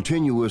called a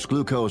continuous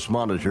glucose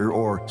monitor,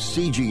 or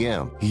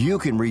CGM, you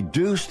can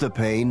reduce the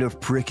pain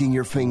of pricking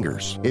your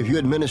fingers. If you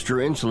administer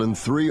insulin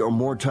 3 or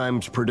more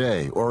times per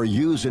day or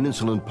use an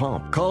insulin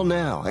pump, call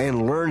now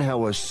and learn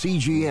how a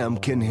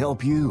CGM can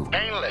help you.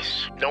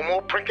 Painless. No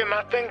more pricking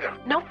my finger.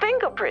 No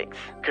finger pricks.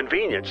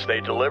 Convenience. They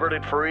delivered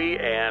it free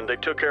and they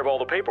took care of all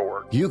the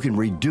paperwork. You can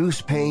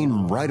reduce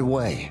pain right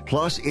away.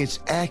 Plus, it's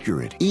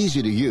accurate,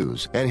 easy to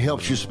use, and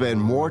helps you spend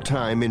more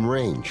time in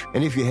range.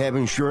 And if you have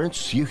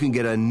insurance, you can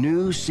get a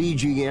new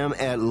CGM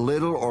at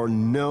little or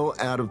no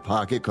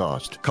out-of-pocket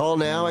cost. Call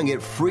now and get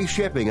free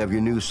shipping of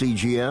your new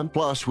CGM.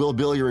 Plus, we'll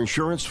bill your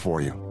insurance for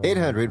you.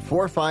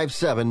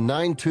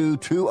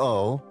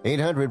 800-457-9220.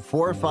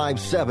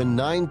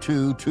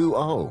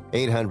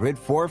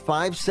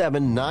 800-457-9220.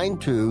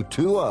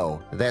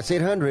 800-457-9220. That's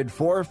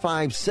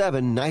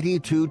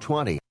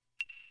 800-457-9220.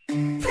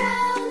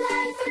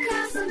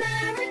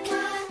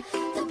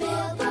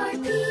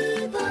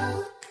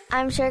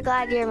 I'm sure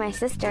glad you're my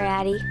sister,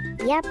 Addie.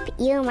 Yep,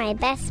 you're my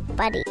best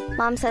buddy.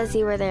 Mom says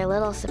you were their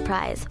little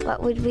surprise.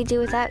 What would we do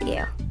without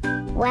you?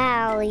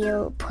 Well,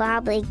 you'll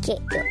probably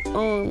get your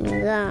own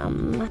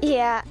gum.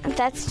 Yeah,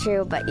 that's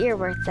true, but you're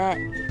worth it.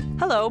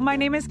 Hello, my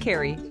name is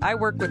Carrie. I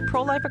work with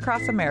Pro-Life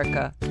Across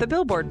America, the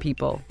Billboard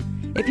people.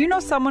 If you know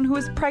someone who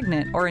is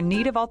pregnant or in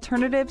need of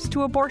alternatives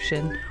to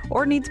abortion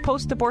or needs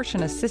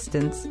post-abortion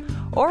assistance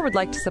or would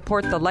like to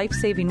support the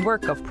life-saving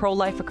work of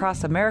Pro-Life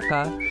Across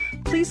America,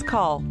 please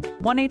call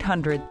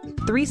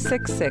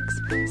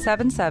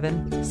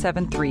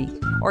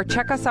 1-800-366-7773 or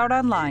check us out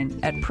online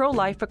at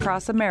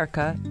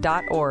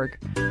prolifeacrossamerica.org.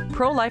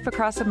 Pro-Life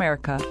Across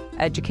America,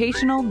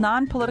 educational,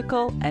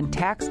 non-political, and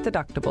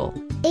tax-deductible.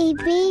 A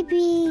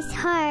baby's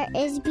heart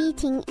is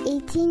beating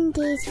 18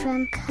 days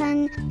from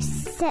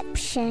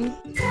conception.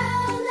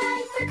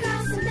 Pro-Life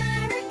Across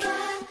America,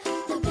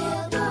 the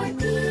Billboard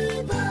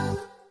people.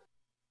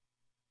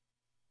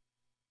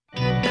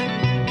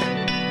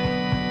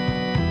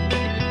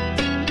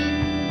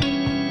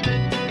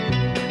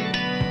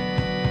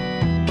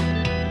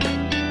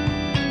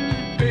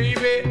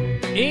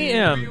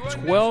 AM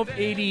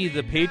 1280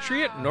 The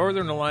Patriot,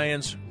 Northern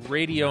Alliance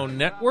Radio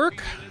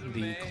Network,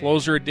 the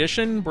closer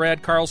edition.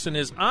 Brad Carlson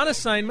is on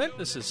assignment.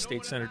 This is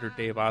State Senator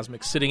Dave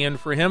Osmick sitting in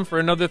for him for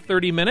another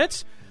 30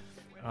 minutes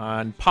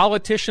on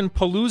Politician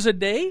Palooza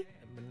Day.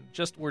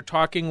 We're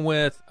talking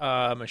with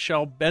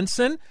Michelle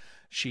Benson.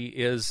 She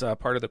is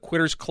part of the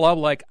Quitters Club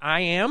like I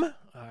am,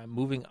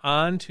 moving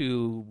on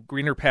to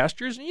greener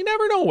pastures. You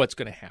never know what's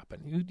going to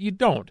happen. You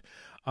don't.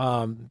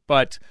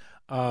 But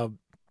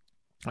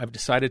I've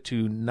decided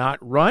to not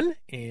run,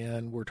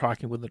 and we're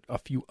talking with a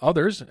few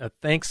others.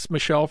 Thanks,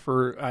 Michelle,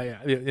 for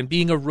and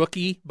being a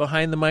rookie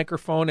behind the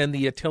microphone and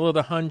the Attila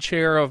the Hun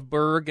chair of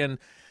Berg and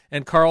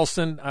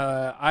Carlson.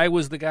 I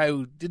was the guy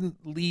who didn't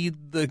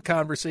lead the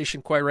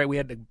conversation quite right. We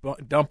had to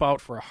dump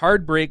out for a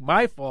hard break.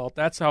 My fault.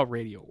 That's how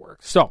radio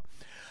works. So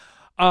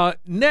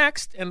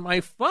next, and my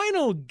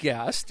final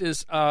guest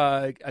is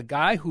a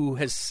guy who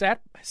has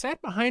sat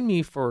behind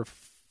me for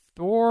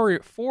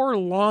four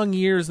long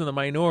years in the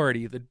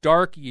minority, the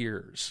dark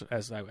years,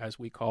 as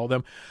we call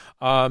them.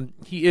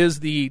 He is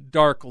the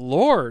Dark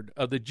Lord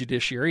of the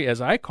judiciary, as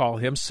I call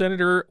him.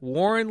 Senator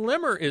Warren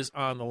Limmer is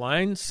on the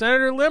line.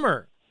 Senator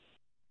Limmer.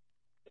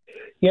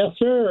 Yes,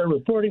 sir.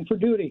 Reporting for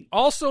duty.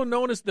 Also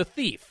known as the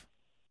Thief.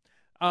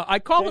 I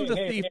call him the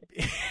Thief.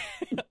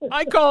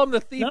 I call him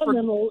the Thief.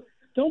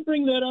 Don't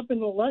bring that up in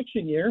the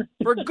election year.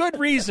 For good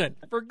reason.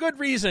 For good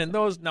reason.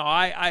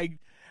 I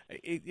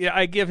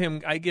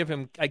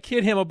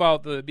kid him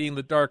about being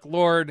the Dark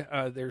Lord.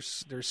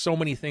 There's so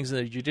many things in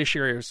the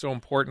judiciary that are so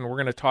important. We're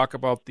going to talk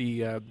about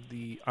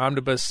the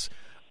omnibus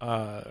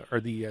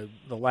or the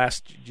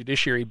last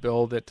judiciary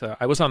bill that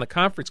I was on the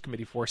conference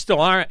committee for.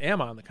 Still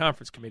am on the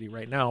conference committee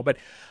right now. But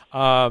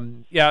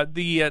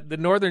the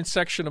northern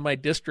section of my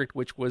district,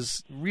 which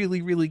was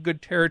really, really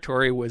good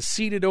territory, was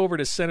ceded over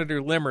to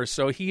Senator Limmer.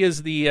 So he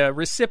is the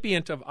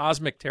recipient of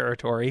Osmic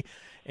territory.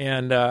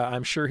 And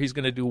I'm sure he's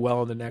going to do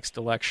well in the next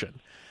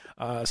election.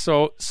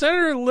 So,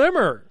 Senator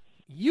Limmer,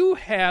 you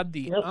had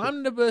the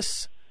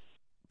omnibus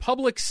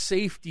public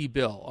safety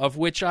bill, of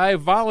which I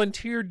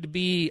volunteered to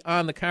be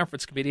on the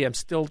conference committee. I'm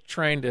still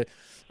going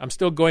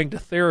to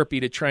therapy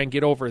to try and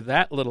get over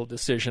that little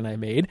decision I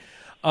made.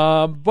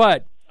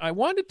 But I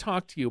wanted to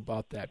talk to you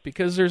about that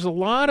because there's a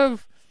lot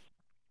of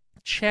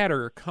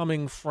chatter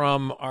coming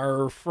from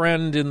our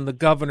friend in the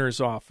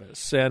governor's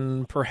office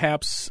and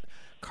perhaps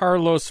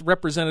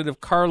Representative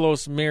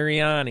Carlos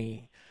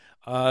Mariani,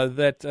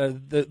 that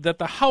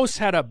the House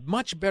had a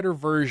much better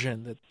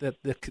version,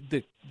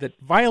 that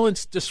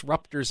violence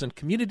disruptors and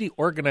community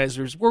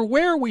organizers were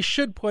where we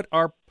should put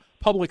our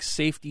public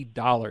safety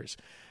dollars.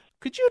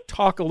 Could you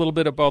talk a little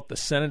bit about the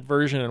Senate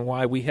version and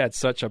why we had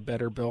such a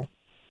better bill?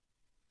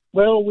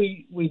 Well,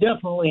 we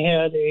definitely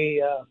had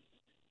a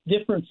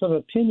difference of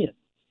opinion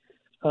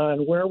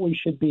on where we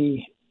should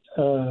be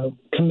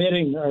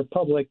committing our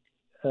public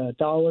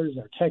dollars,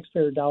 our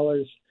taxpayer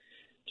dollars,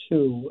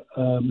 to.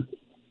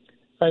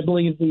 I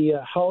believe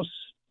the House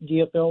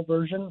DFL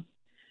version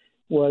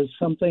was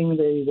something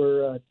they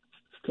were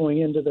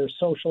going into their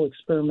social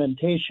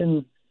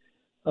experimentation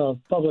of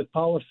public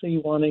policy,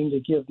 wanting to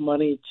give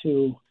money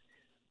to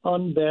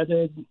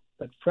unvetted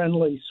but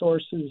friendly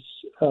sources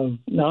of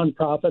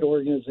nonprofit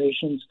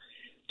organizations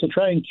to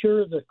try and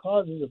cure the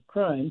causes of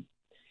crime.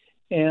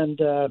 And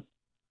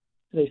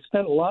they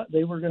spent a lot.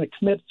 They were going to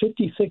commit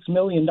 $56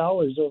 million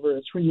over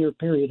a 3-year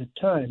period of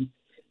time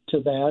to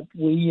that.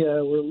 We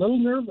were a little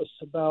nervous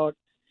about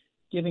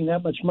giving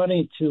that much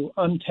money to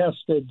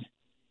untested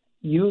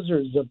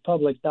users of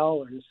public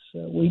dollars.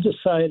 We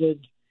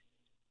decided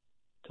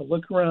to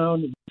look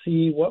around and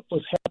see what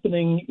was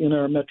happening in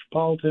our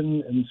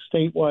metropolitan and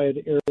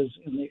statewide areas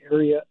in the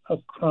area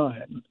of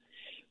crime.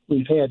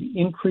 We've had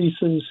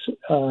increases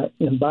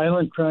in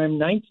violent crime,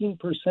 19%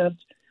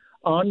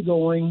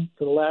 ongoing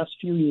for the last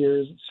few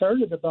years. It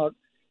started about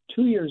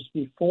 2 years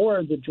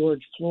before the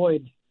George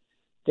Floyd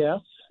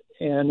deaths,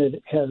 and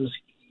it has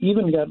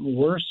even gotten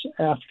worse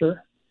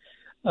after.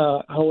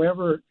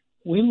 However,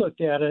 we looked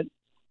at it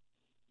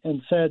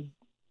and said,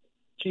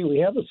 gee, we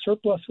have a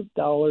surplus of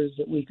dollars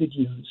that we could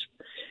use.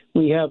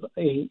 We have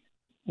a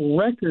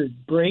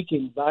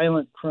record-breaking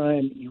violent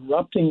crime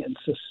erupting and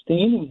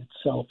sustaining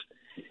itself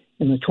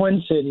in the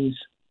Twin Cities.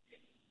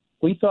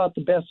 We thought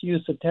the best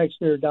use of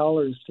taxpayer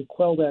dollars to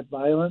quell that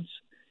violence,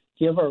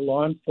 give our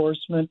law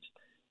enforcement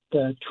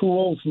the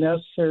tools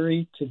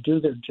necessary to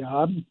do their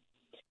job,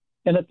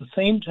 and at the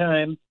same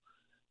time,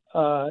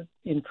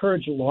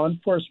 encourage law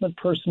enforcement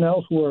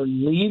personnel who are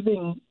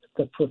leaving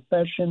the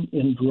profession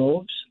in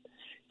droves,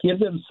 give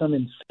them some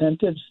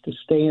incentives to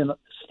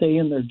stay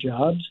in their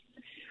jobs,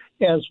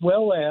 as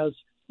well as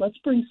let's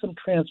bring some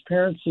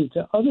transparency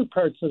to other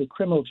parts of the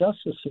criminal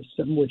justice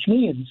system, which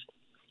means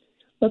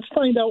let's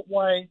find out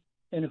why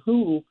and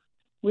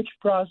which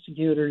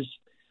prosecutors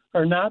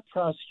are not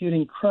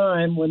prosecuting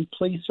crime when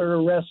police are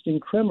arresting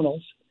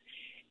criminals.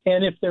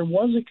 And if there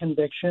was a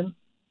conviction,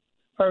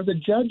 are the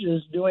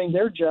judges doing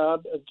their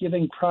job of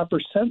giving proper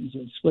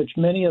sentences, which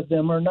many of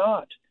them are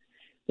not?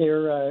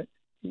 They're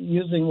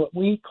using what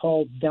we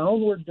call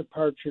downward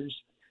departures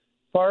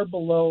far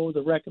below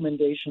the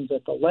recommendations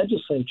that the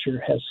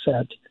legislature has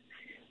set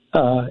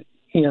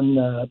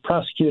in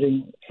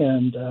prosecuting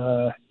and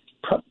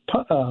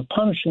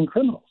punishing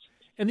criminals.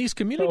 And these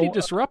community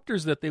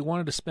disruptors that they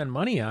wanted to spend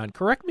money on,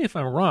 correct me if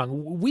I'm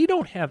wrong, we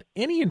don't have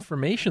any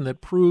information that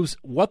proves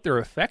what their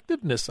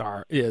effectiveness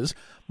is,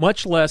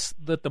 much less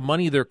that the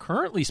money they're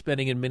currently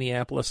spending in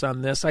Minneapolis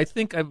on this. I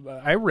think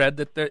I read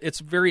that it's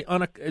very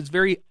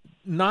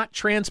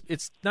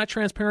it's not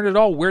transparent at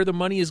all where the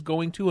money is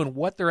going to and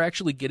what they're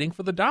actually getting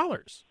for the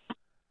dollars.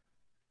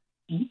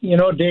 You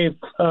know, Dave,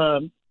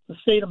 the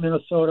state of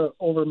Minnesota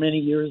over many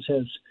years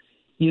has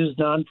used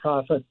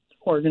nonprofit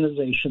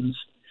organizations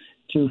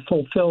to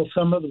fulfill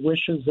some of the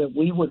wishes that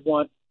we would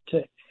want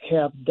to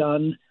have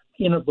done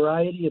in a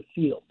variety of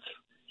fields.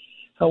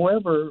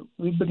 However,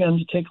 we've begun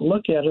to take a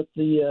look at it.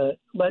 The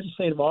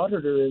legislative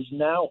auditor is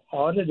now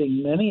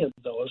auditing many of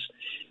those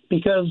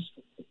because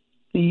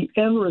the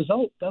end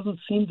result doesn't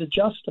seem to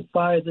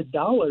justify the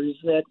dollars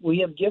that we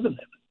have given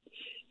them.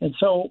 And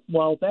so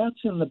while that's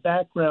in the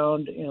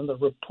background and the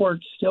report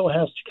still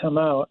has to come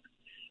out,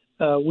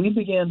 we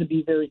began to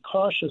be very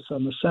cautious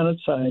on the Senate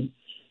side,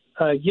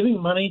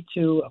 giving money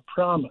to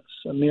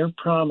a mere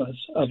promise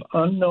of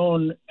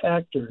unknown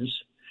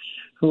actors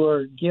who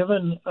are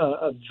given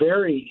a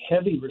very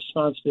heavy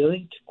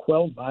responsibility to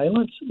quell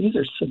violence. These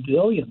are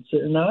civilians.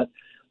 They're not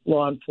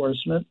law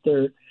enforcement.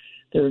 They're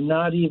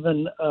not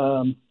even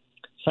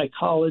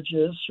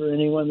psychologists or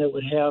anyone that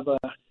would have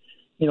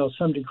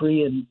some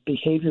degree in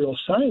behavioral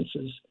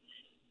sciences.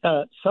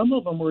 Some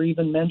of them were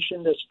even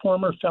mentioned as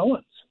former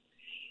felons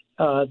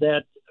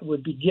that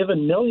would be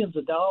given millions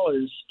of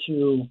dollars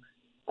to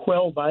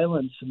quell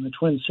violence in the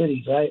Twin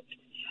Cities.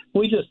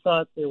 We just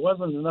thought there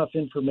wasn't enough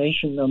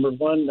information, number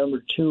one.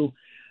 Number two,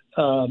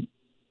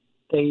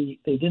 they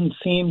didn't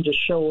seem to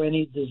show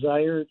any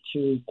desire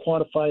to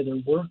quantify their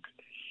work.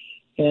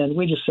 And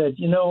we just said,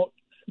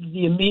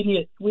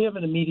 we have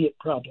an immediate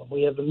problem.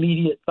 We have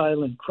immediate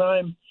violent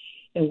crime,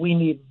 and we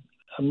need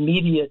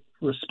immediate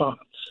response.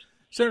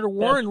 Senator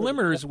Warren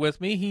Limmer is with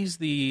me. He's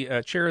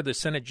the chair of the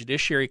Senate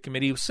Judiciary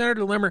Committee.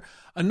 Senator Limmer,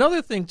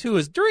 another thing, too,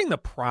 is during the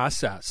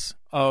process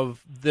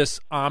of this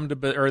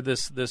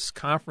this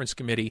conference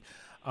committee,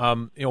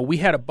 we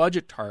had a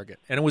budget target,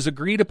 and it was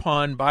agreed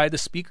upon by the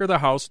Speaker of the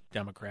House,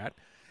 Democrat.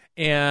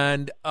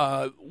 And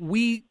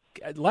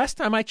last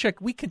time I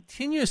checked, we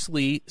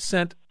continuously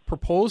sent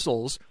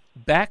proposals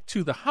back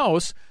to the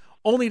House,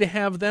 only to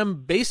have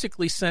them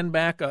basically send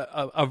back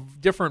a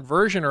different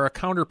version or a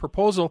counter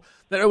proposal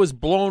that it was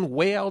blown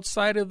way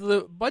outside of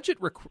the budget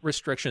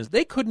restrictions.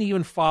 They couldn't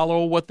even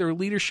follow what their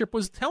leadership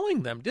was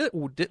telling them.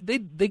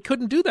 They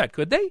couldn't do that,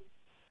 could they?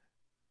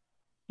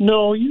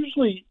 No,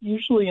 usually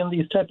in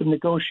these type of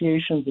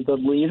negotiations, the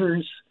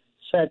leaders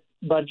set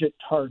budget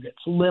targets,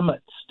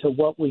 limits to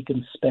what we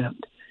can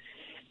spend.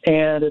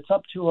 And it's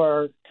up to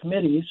our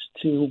committees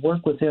to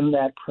work within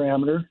that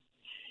parameter.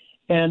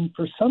 And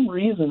for some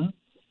reason,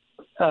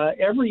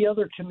 every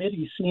other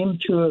committee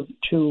seemed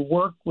to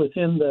work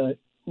within the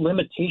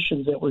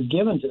limitations that were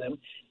given to them.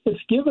 It's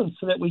given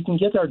so that we can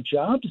get our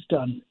jobs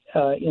done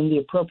in the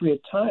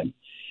appropriate time.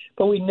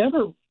 But we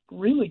never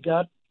really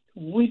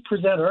we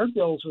present our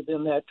bills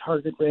within that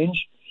target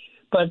range,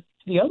 but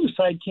the other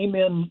side came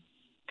in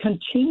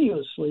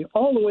continuously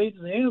all the way to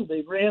the end.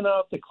 They ran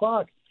out the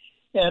clock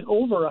at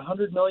over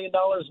 $100 million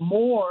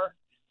more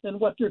than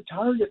what their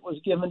target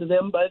was given to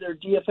them by their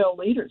DFL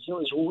leaders. It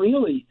was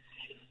really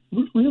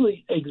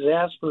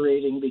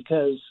exasperating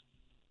because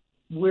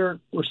we're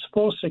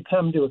supposed to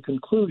come to a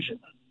conclusion.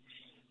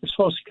 We're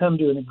supposed to come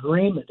to an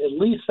agreement, at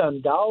least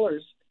on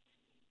dollars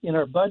in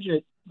our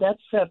budget. That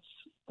sets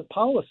the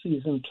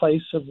policies in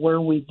place of where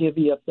we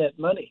divvy up that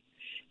money.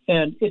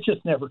 And it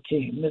just never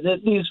came.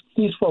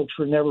 These folks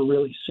were never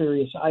really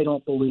serious, I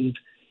don't believe,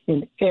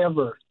 in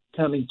ever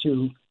coming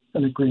to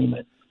an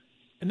agreement.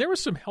 And there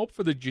was some help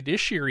for the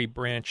judiciary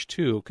branch,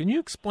 too. Can you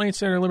explain,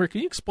 Senator Limmer,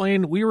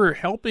 we were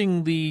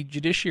helping the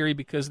judiciary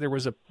because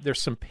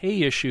there's some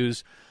pay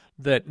issues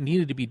that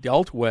needed to be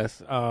dealt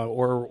with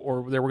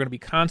or there were going to be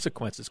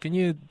consequences. Can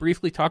you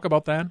briefly talk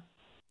about that?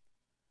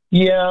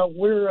 Yeah,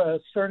 we're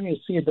starting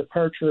to see a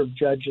departure of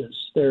judges.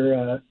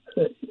 They're,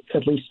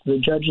 at least the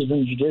judges in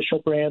the judicial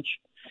branch,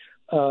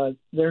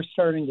 they're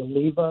starting to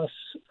leave us.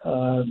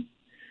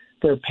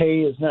 Their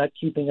pay is not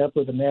keeping up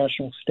with the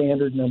national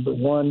standard, number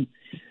one.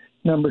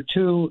 Number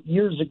two,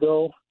 years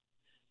ago,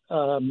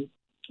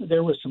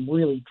 there was some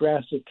really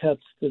drastic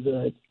cuts to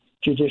the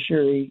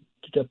judiciary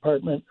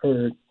department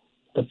or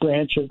the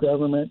branch of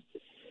government,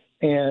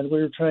 and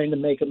we were trying to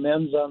make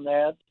amends on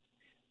that.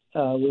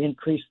 We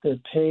increased their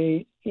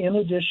pay. In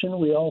addition,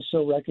 we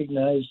also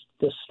recognized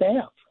the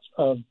staff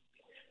of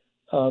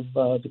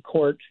the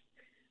court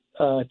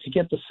to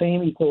get the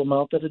same equal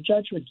amount that a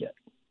judge would get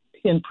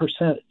in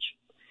percentage.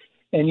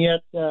 And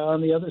yet,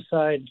 on the other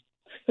side,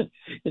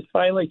 it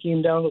finally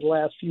came down to the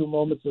last few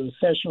moments of the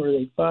session where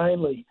they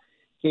finally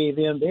gave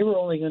in. They were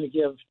only going to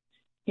give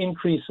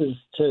increases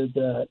to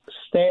the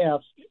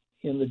staff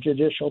in the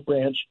judicial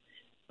branch,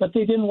 but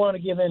they didn't want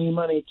to give any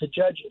money to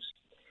judges.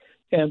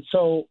 And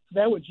so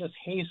that would just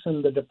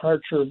hasten the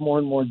departure of more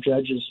and more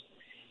judges.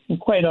 And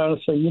quite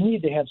honestly, you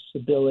need to have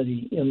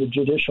stability in the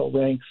judicial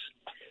ranks.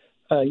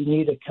 You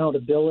need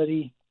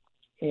accountability,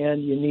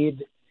 and you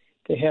need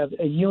to have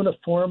a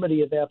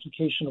uniformity of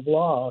application of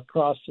law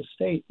across the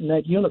state. And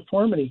that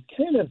uniformity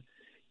kind of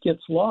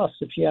gets lost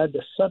if you had to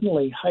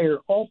suddenly hire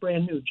all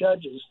brand new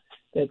judges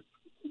that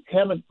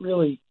haven't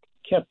really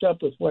kept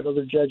up with what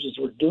other judges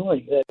were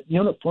doing. That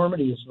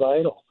uniformity is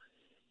vital,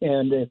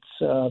 and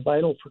it's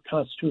vital for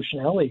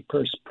constitutionality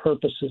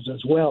purposes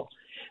as well.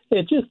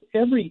 It just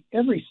every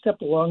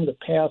step along the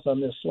path on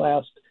this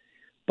last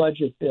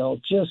budget bill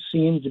just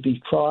seemed to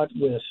be fraught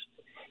with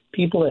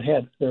people that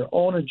had their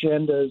own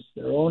agendas,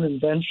 their own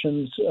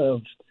inventions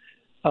of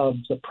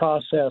the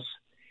process,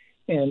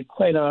 and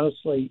quite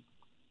honestly,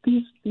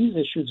 these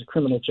issues of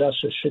criminal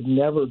justice should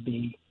never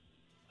be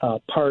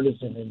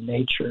partisan in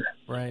nature.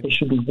 Right. They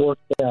should be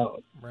worked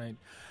out. Right.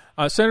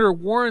 Senator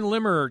Warren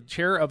Limmer,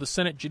 chair of the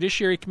Senate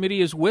Judiciary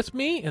Committee, is with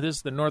me. It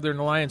is the Northern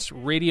Alliance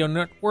Radio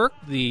Network,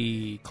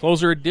 the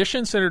closer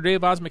edition. Senator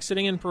Dave Osmek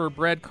sitting in for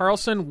Brad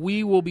Carlson.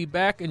 We will be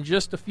back in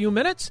just a few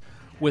minutes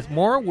with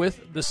more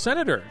with the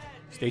senator.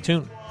 Stay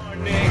tuned.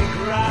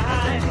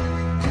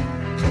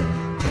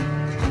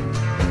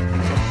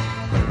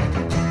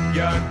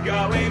 You're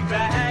going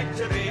back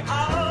to be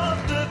all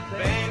the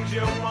things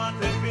you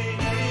want to be.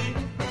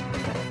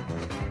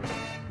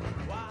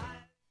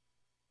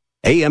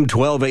 AM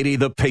 1280,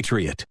 The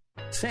Patriot.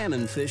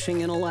 Salmon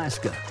fishing in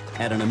Alaska,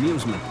 at an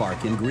amusement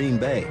park in Green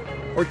Bay,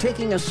 or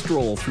taking a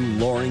stroll through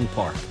Loring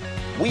Park.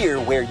 We're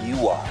where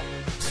you are.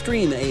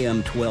 Stream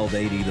AM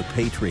 1280 The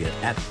Patriot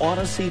at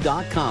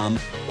Odyssey.com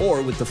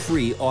or with the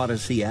free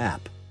Odyssey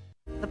app.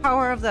 The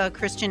power of the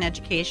Christian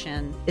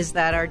education is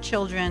that our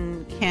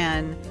children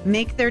can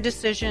make their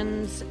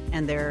decisions,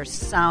 and their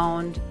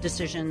sound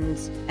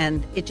decisions,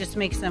 and it just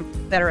makes them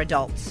better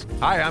adults.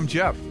 Hi, I'm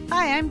Jeff.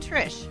 Hi, I'm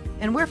Trish,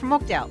 and we're from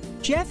Oakdale.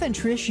 Jeff and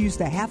Trish use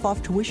the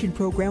half-off tuition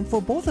program for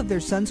both of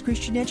their sons'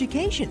 Christian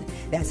education.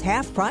 That's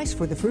half price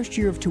for the first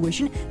year of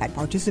tuition at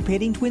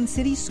participating Twin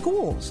Cities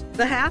schools.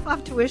 The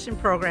half-off tuition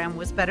program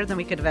was better than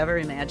we could have ever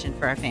imagined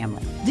for our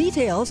family.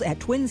 Details at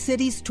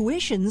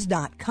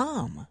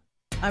TwinCitiesTuitions.com.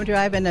 I'm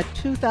driving a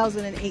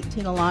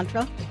 2018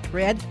 Elantra,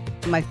 red,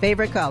 my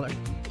favorite color.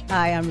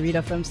 Hi, I'm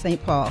Rita from St.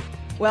 Paul.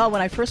 Well,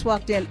 when I first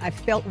walked in, I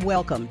felt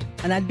welcomed.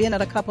 And I'd been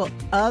at a couple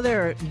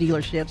other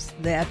dealerships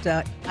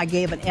that I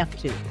gave an F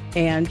to.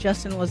 And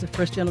Justin was the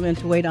first gentleman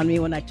to wait on me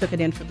when I took it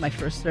in for my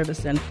first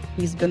service. And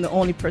he's been the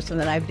only person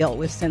that I've dealt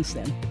with since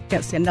then.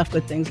 Can't say enough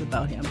good things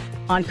about him.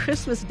 On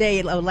Christmas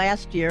Day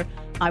last year,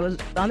 I was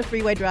on the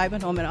freeway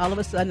driving home, and all of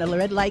a sudden a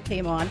red light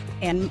came on,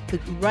 and the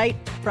right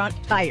front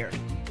tire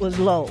was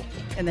low.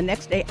 And the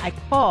next day I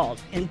called,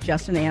 and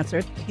Justin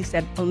answered. He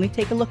said, let me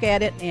take a look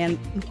at it and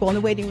go in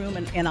the waiting room,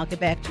 and I'll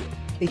get back to you.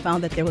 They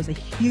found that there was a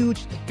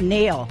huge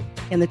nail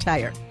in the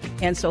tire.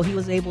 And so he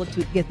was able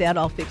to get that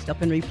all fixed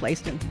up and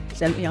replaced and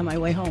sent me on my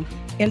way home.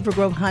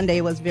 Invergrove Hyundai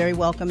was very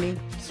welcoming.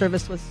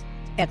 Service was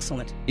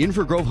excellent.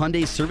 Invergrove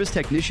Hyundai service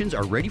technicians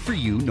are ready for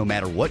you no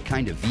matter what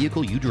kind of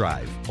vehicle you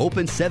drive.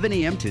 Open 7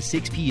 a.m. to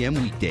 6 p.m.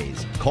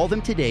 weekdays. Call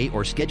them today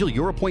or schedule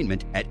your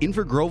appointment at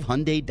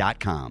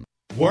InvergroveHyundai.com.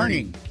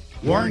 Warning,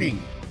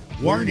 warning,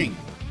 warning.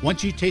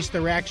 Once you taste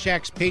the Rack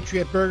Shack's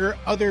Patriot Burger,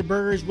 other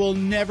burgers will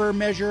never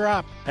measure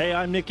up. Hey,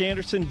 I'm Nick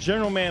Anderson,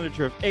 General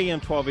Manager of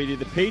AM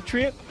 1280 The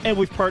Patriot, and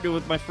we've partnered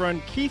with my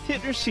friend Keith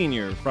Hittner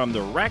Sr. from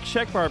the Rack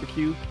Shack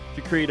Barbecue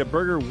to create a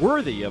burger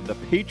worthy of the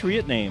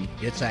Patriot name.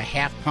 It's a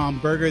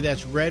half-pound burger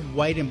that's red,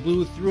 white, and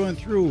blue through and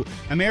through,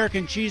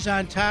 American cheese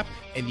on top,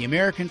 and the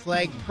American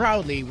flag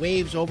proudly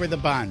waves over the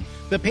bun.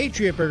 The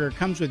Patriot Burger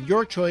comes with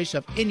your choice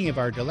of any of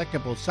our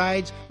delectable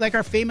sides, like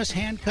our famous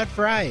hand-cut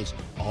fries,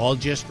 all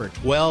just for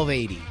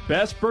 $12.80.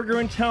 Best burger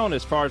in town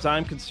as far as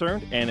I'm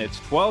concerned, and it's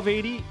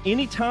 $12.80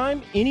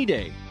 anytime, any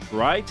day.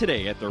 Try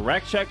today at the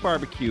Rack Shack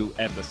Barbecue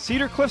at the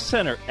Cedar Cliff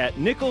Center at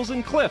Nichols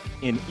and Cliff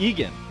in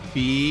Eagan.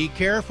 Be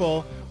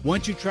careful.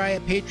 Once you try a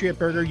Patriot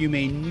Burger, you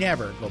may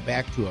never go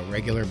back to a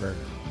regular burger.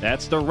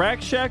 That's the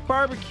Rack Shack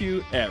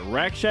Barbecue at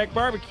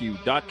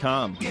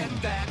RackShackBarbecue.com. Get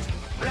that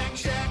Rack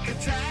Shack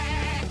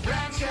attack,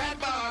 Rack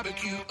Shack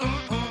Barbecue.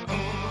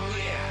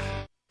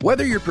 Yeah.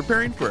 Whether you're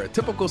preparing for a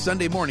typical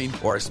Sunday morning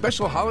or a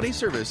special holiday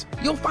service,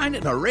 you'll find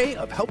an array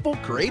of helpful,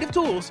 creative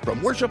tools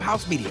from Worship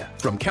House Media.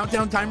 From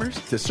countdown timers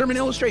to sermon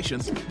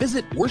illustrations,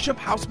 visit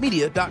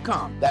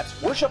WorshipHouseMedia.com. That's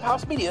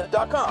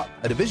WorshipHouseMedia.com,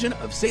 a division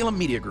of Salem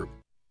Media Group.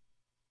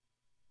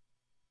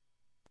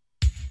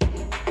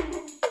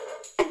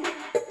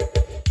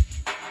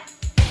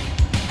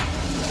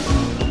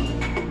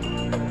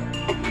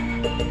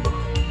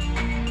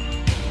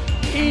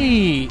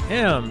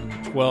 AM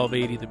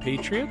 1280 The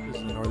Patriot. This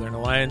is the Northern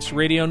Alliance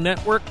Radio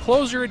Network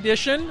Closer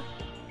Edition.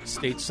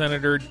 State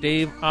Senator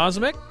Dave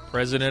Osmek,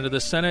 President of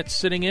the Senate,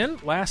 sitting in.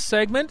 Last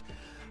segment,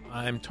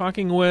 I'm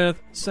talking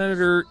with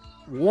Senator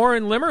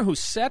Warren Limmer, who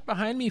sat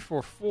behind me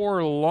for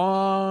 4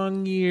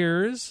 long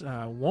years.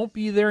 Won't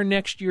be there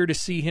next year to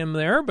see him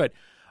there, but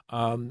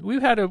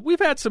we've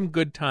had some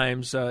good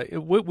times.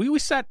 We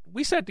sat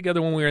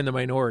together when we were in the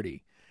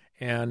minority,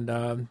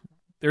 and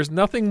there's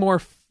nothing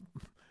more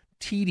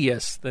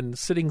tedious than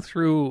sitting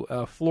through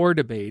a floor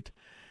debate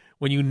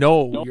when you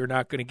know you're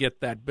not going to get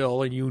that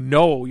bill and you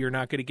know you're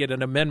not going to get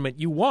an amendment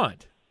you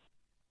want.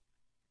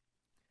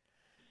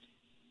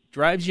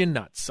 Drives you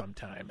nuts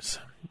sometimes.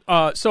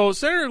 So,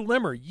 Senator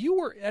Limmer, you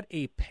were at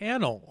a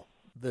panel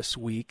this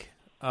week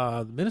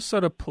the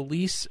Minnesota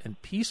Police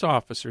and Peace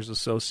Officers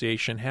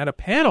Association had a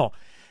panel,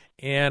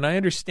 and I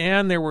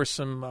understand there were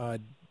some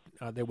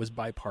there was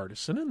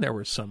bipartisan, and there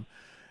were some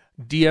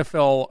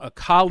DFL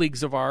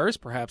colleagues of ours,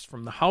 perhaps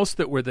from the House,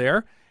 that were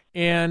there,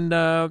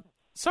 and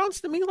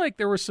sounds to me like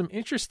there were some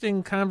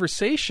interesting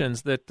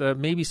conversations that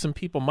maybe some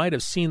people might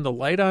have seen the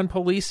light on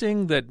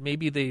policing, that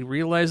maybe they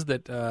realized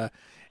that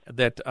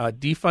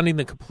defunding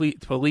the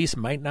police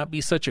might not be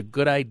such a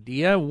good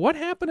idea. What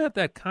happened at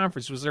that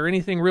conference? Was there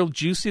anything real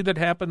juicy that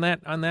happened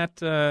on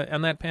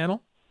that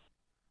panel?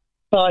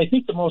 Well, I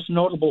think the most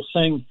notable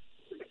thing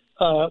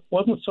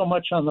wasn't so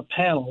much on the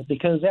panel,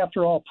 because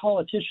after all,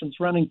 politicians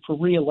running for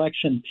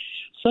re-election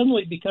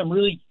suddenly become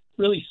really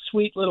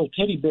sweet little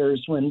teddy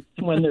bears when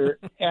they're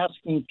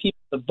asking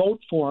people to vote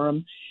for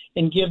them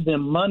and give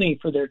them money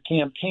for their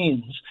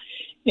campaigns.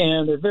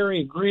 And they're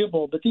very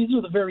agreeable. But these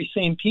are the very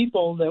same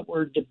people that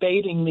were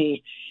debating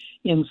me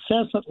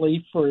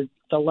incessantly for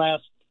the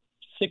last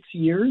 6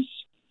 years.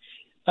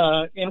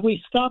 And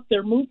we stopped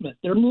their movement.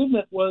 Their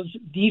movement was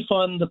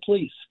defund the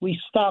police. We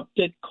stopped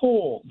it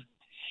cold.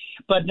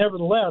 But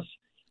nevertheless,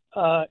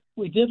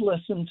 we did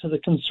listen to the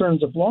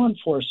concerns of law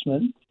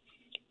enforcement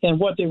and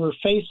what they were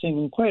facing.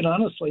 And quite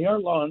honestly, our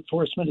law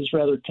enforcement is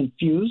rather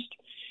confused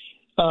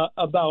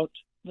about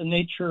the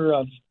nature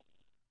of,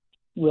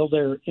 will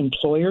their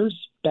employers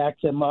back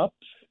them up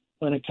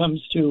when it comes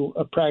to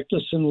a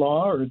practice in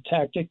law or a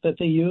tactic that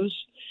they use?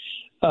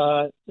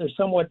 They're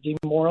somewhat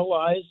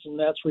demoralized, and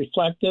that's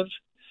reflective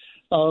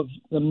of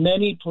the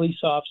many police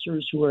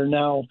officers who are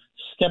now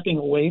stepping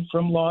away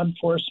from law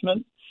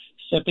enforcement,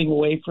 stepping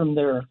away from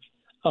their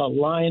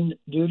line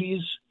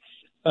duties,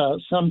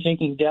 some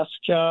taking desk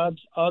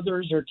jobs,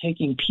 others are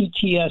taking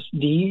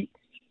PTSD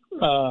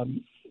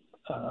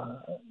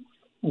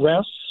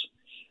rests,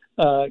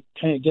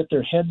 kind of get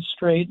their heads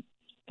straight.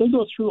 They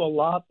go through a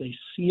lot. They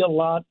see a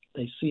lot.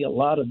 They see a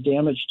lot of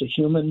damage to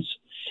humans.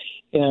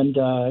 And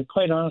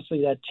quite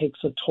honestly, that takes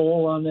a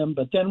toll on them.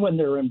 But then when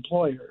their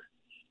employer,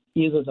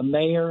 either the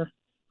mayor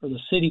or the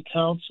city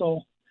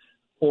council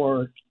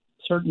or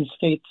certain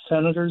state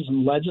senators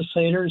and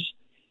legislators,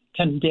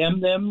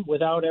 condemn them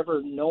without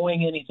ever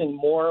knowing anything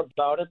more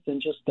about it than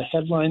just the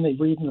headline they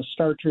read in the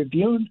Star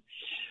Tribune,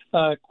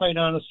 quite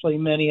honestly,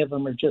 many of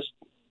them are just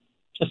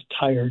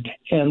tired,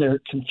 and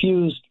they're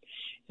confused,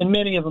 and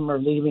many of them are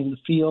leaving the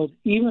field.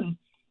 Even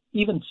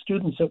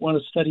students that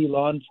want to study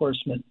law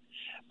enforcement,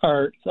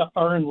 our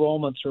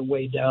enrollments are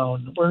way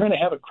down. We're going to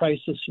have a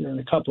crisis here in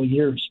a couple of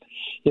years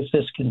if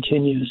this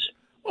continues.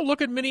 Well,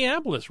 look at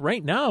Minneapolis.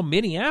 Right now,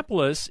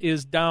 Minneapolis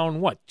is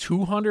down,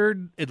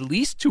 at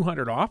least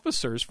 200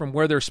 officers from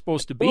where they're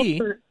supposed to be.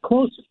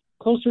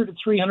 Closer to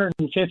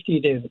 350,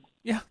 David.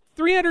 Yeah,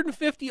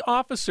 350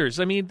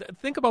 officers. I mean,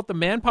 think about the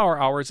manpower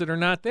hours that are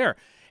not there.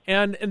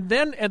 And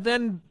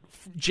then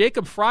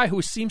Jacob Fry,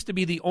 who seems to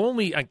be the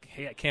only, I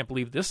can't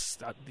believe this,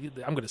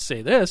 I'm going to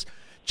say this,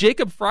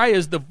 Jacob Fry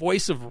is the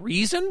voice of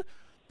reason.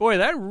 Boy,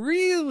 that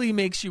really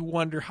makes you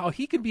wonder how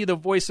he can be the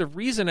voice of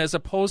reason as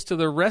opposed to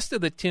the rest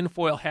of the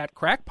tinfoil hat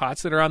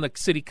crackpots that are on the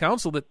city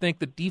council that think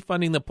that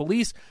defunding the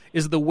police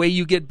is the way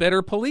you get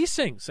better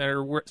policing,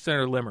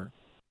 Senator Limmer.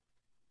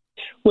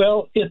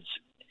 Well,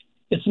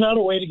 it's not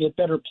a way to get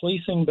better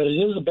policing, but it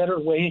is a better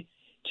way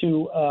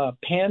to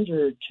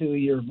pander to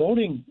your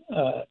voting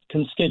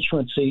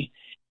constituency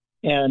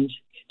and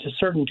to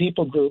certain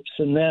people groups,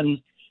 and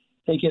then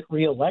they get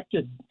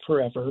reelected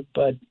forever.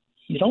 But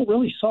you don't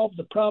really solve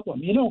the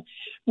problem. You know,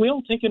 we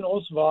all take an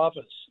oath of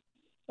office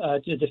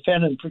to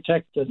defend and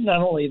protect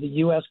not only the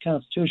U.S.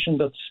 Constitution,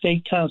 but the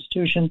state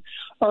Constitution.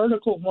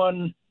 Article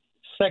 1,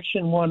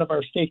 Section 1 of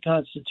our state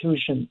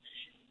Constitution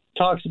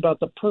talks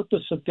about the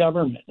purpose of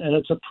government, and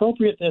it's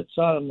appropriate that it's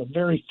on the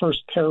very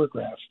first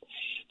paragraph.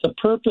 The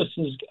purpose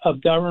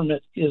of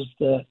government is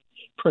the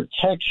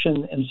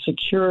protection and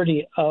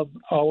security of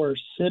our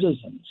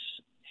citizens.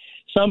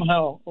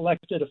 Somehow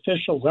elected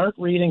officials aren't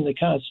reading the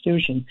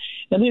Constitution,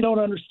 and they don't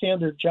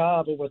understand their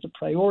job or what the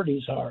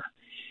priorities are.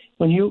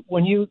 When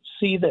you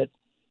see that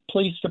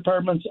police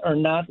departments are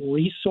not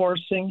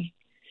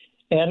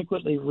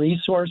adequately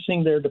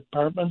resourcing their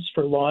departments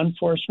for law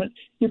enforcement,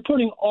 you're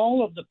putting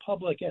all of the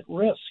public at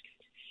risk.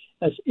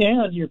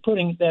 And you're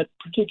putting that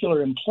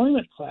particular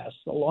employment class,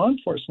 the law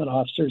enforcement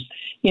officers,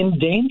 in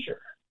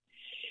danger.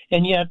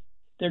 And yet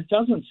there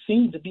doesn't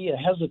seem to be a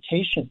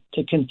hesitation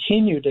to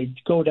continue to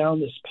go down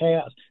this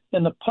path,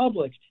 and the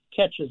public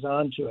catches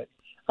on to it.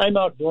 I'm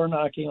out door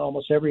knocking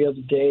almost every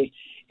other day,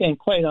 and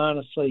quite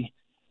honestly,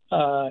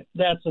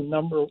 that's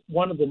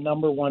one of the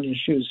number one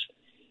issues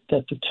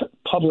that the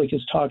public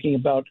is talking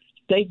about.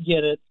 They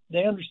get it.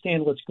 They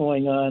understand what's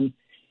going on,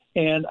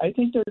 and I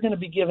think they're going to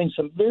be giving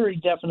some very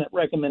definite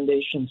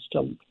recommendations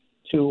to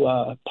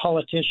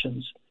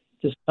politicians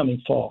this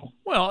coming fall.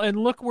 Well, and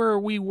look where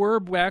we were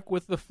back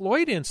with the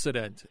Floyd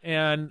incident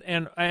and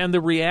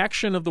the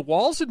reaction of the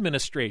Walz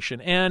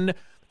administration. And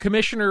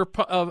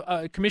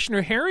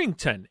Commissioner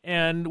Harrington,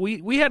 and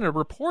we had a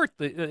report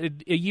a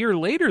year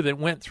later that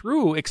went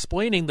through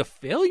explaining the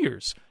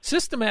failures,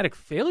 systematic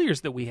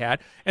failures that we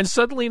had, and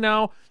suddenly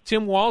now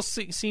Tim Walz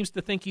seems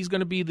to think he's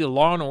going to be the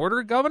law and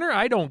order governor.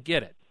 I don't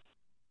get it.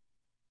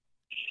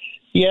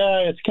 Yeah,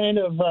 it's kind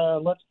of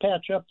let's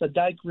patch up the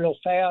dike real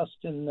fast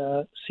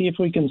and see if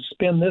we can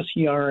spin this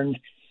yarn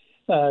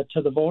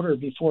to the voter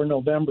before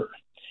November.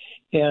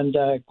 And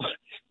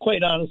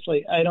quite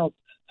honestly, I don't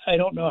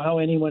know how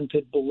anyone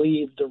could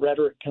believe the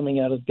rhetoric coming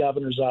out of the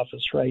governor's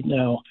office right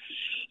now,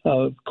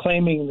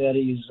 claiming that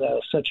he's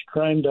such a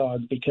crime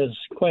dog, because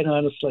quite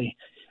honestly,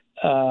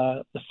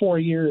 the 4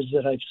 years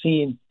that I've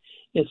seen,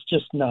 it's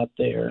just not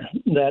there.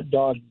 That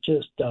dog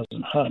just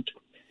doesn't hunt.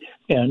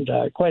 And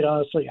quite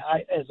honestly,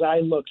 as I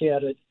look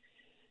at it,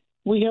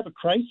 we have a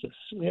crisis.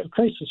 We have a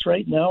crisis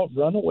right now of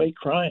runaway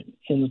crime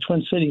in the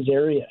Twin Cities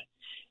area.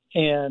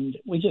 And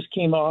we just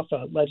came off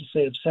a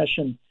legislative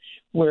session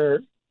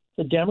where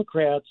the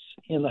Democrats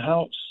in the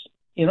House,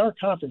 in our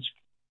conference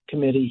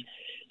committee,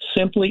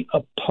 simply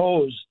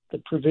opposed the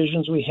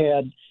provisions we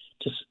had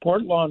to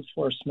support law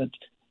enforcement,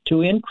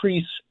 to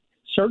increase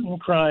certain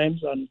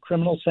crimes on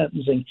criminal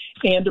sentencing,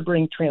 and to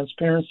bring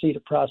transparency to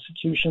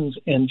prosecutions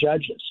and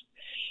judges.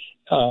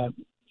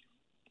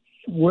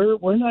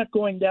 We're not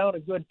going down a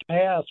good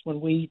path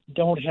when we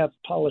don't have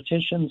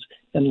politicians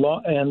and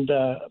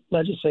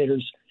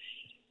legislators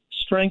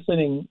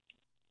strengthening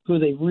who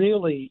they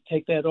really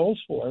take that oath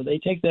for. They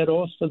take that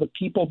oath for the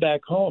people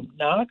back home,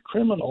 not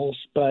criminals,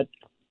 but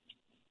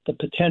the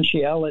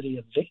potentiality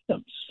of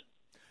victims.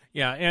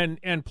 Yeah,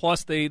 and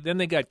plus they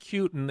got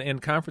cute in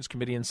conference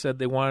committee and said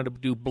they wanted to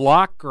do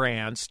block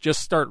grants,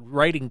 just start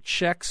writing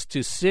checks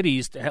to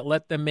cities to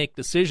let them make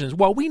decisions.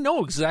 Well, we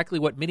know exactly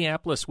what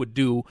Minneapolis would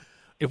do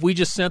if we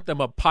just sent them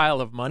a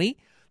pile of money.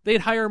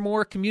 They'd hire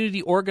more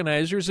community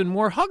organizers and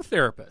more hug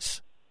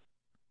therapists.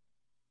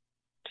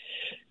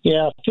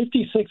 Yeah,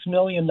 $56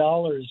 million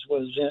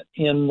was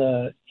in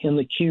the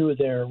queue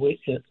there.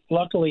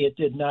 Luckily, it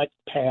did not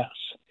pass.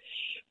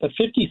 But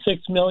 $56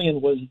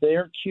 million was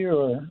their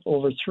cure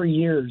over 3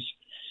 years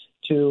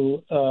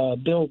to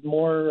build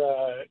more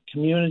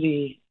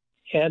community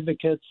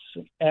advocates,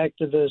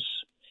 activists,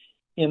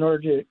 in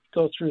order to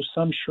go through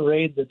some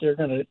charade that they're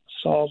going to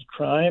solve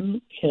crime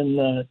in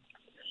the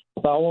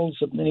bowels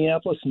of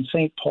Minneapolis and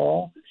St.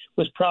 Paul,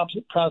 with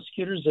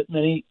prosecutors that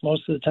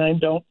most of the time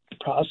don't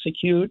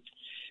prosecute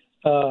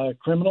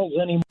criminals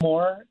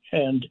anymore.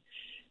 And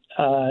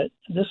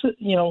this is,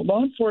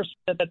 law enforcement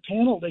at that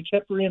panel, they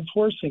kept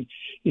reinforcing,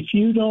 if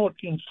you don't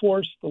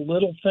enforce the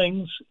little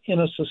things in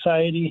a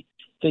society,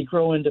 they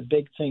grow into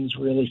big things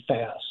really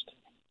fast.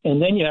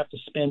 And then you have to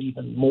spend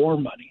even more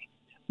money,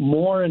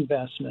 more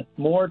investment,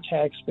 more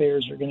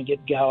taxpayers are going to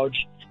get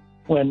gouged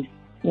when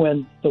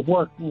the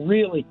work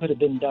really could have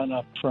been done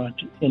up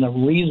front in a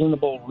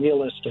reasonable,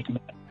 realistic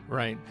manner.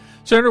 Right.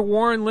 Senator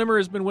Warren Limmer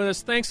has been with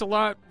us. Thanks a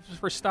lot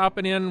for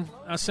stopping in,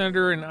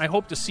 Senator, and I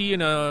hope to see you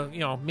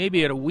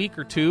maybe in a week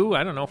or two.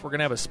 I don't know if we're going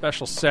to have a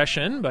special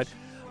session, but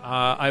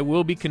I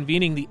will be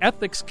convening the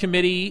Ethics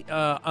Committee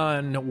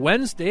on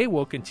Wednesday.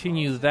 We'll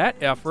continue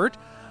that effort,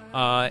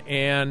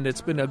 and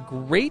it's been a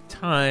great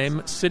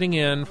time sitting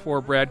in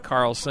for Brad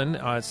Carlson.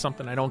 It's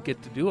something I don't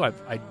get to do.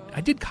 I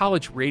did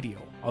college radio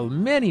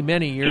many,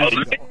 many years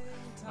ago,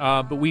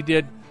 but we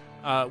did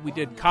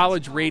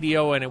college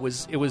radio, and it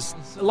was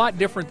a lot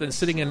different than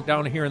sitting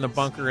down here in the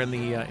bunker in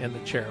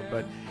the chair.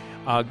 But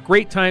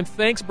great time.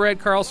 Thanks, Brad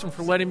Carlson,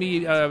 for letting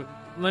me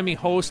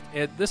host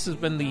it. This has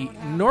been the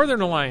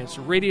Northern Alliance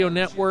Radio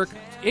Network,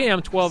 AM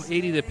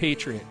 1280, The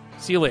Patriot.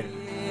 See you later.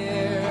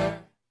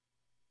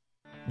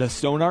 The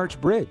Stone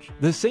Arch Bridge,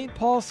 the St.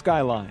 Paul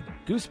skyline,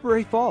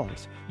 Gooseberry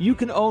Falls. You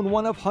can own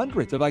one of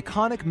hundreds of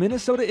iconic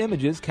Minnesota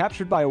images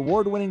captured by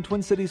award-winning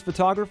Twin Cities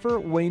photographer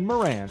Wayne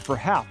Moran for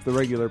half the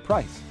regular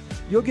price.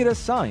 You'll get a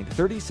signed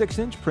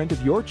 36-inch print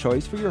of your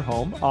choice for your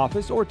home,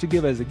 office, or to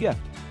give as a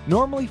gift.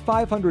 Normally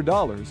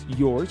 $500,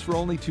 yours for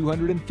only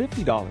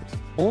 $250.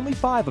 Only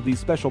 5 of these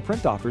special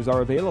print offers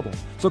are available.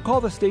 So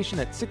call the station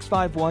at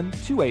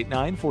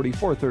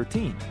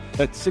 651-289-4413.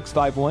 That's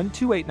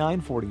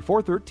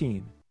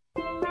 651-289-4413.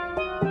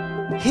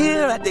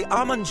 Here at the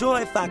Almond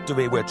Joy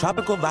Factory, where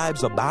tropical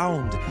vibes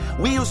abound,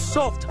 we use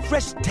soft,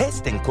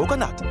 fresh-tasting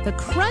coconut. The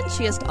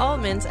crunchiest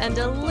almonds and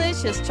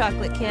delicious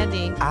chocolate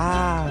candy.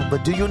 Ah,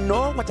 but do you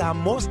know what our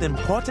most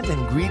important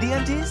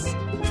ingredient is?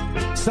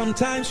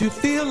 Sometimes you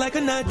feel like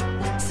a nut.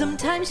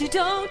 Sometimes you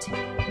don't.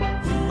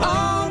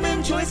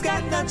 Almond Joy's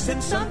got nuts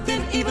and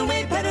something even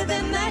way better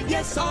than that.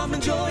 Yes,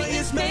 Almond Joy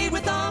is made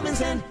with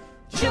almonds and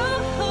joy.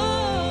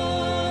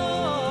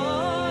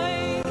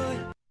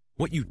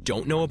 What you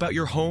don't know about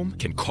your home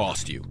can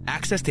cost you.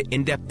 Access to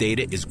in-depth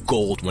data is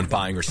gold when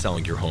buying or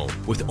selling your home.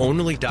 With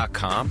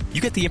Ownly.com, you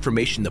get the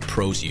information the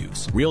pros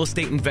use. Real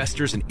estate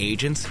investors and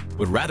agents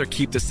would rather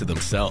keep this to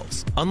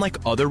themselves. Unlike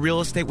other real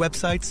estate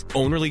websites,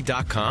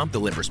 Ownly.com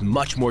delivers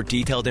much more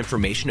detailed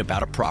information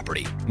about a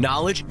property.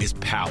 Knowledge is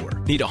power.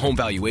 Need a home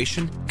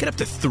valuation? Get up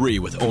to 3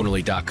 with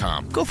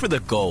Ownly.com. Go for the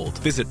gold.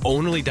 Visit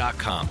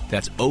Ownly.com.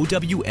 That's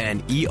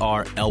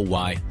Ownerly.com.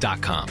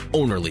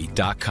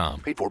 Ownly.com.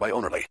 Paid for by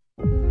Ownly.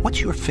 What's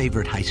your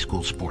favorite high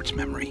school sports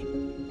memory?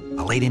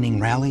 A late-inning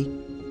rally?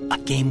 A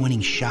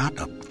game-winning shot?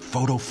 A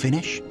photo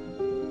finish?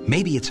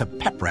 Maybe it's a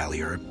pep rally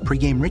or a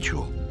pregame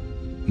ritual.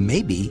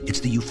 Maybe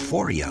it's the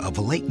euphoria of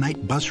a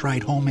late-night bus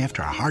ride home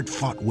after a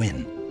hard-fought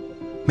win.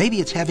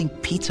 Maybe it's having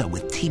pizza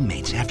with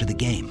teammates after the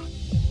game.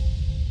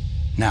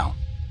 Now,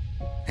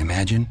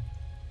 imagine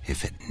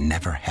if it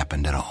never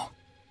happened at all.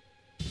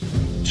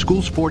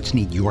 School sports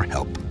need your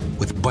help.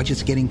 With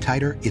budgets getting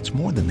tighter, it's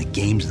more than the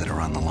games that are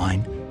on the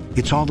line.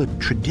 It's all the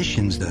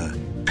traditions, the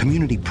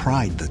community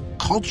pride, the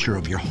culture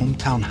of your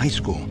hometown high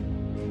school.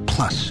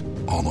 Plus,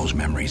 all those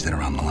memories that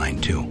are on the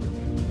line, too.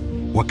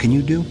 What can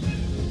you do?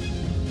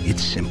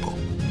 It's simple.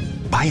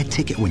 Buy a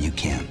ticket when you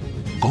can.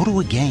 Go to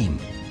a game.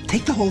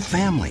 Take the whole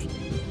family.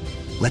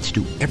 Let's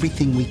do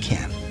everything we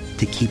can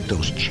to keep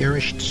those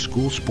cherished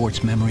school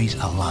sports memories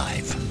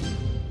alive.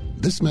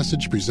 This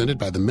message presented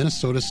by the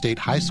Minnesota State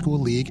High School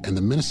League and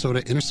the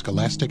Minnesota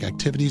Interscholastic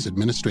Activities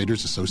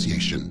Administrators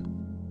Association.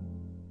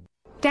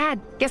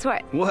 Dad, guess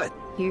what? What?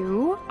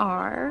 You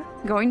are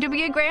going to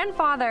be a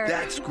grandfather.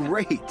 That's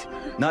great.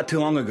 Not too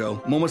long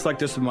ago, moments like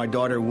this with my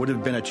daughter would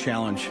have been a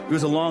challenge. It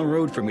was a long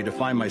road for me to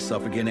find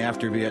myself again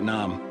after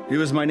Vietnam. It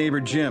was my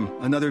neighbor Jim,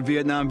 another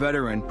Vietnam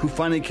veteran, who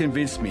finally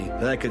convinced me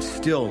that I could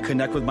still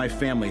connect with my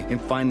family and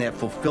find that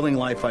fulfilling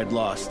life I'd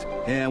lost.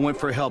 And I went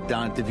for help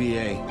down at the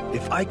VA.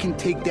 If I can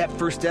take that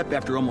first step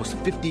after almost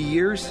 50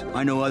 years,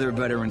 I know other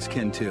veterans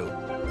can too.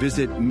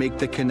 Visit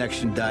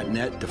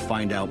maketheconnection.net to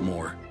find out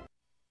more.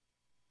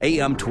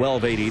 AM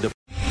 1280, the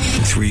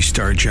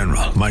 3-star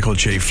General Michael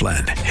J.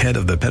 Flynn, head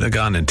of the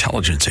Pentagon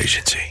Intelligence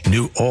Agency,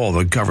 knew all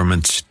the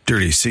government's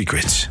dirty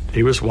secrets.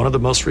 He was one of the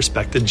most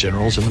respected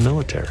generals in the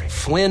military.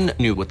 Flynn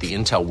knew what the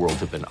intel world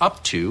had been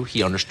up to.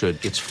 He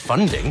understood its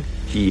funding.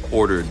 He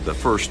ordered the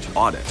first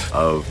audit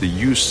of the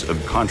use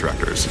of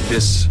contractors.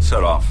 This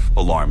set off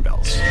alarm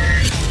bells.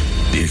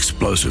 The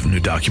explosive new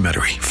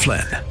documentary,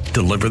 Flynn,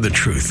 Deliver the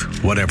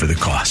Truth, Whatever the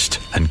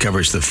Cost,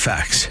 uncovers the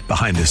facts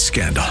behind this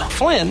scandal.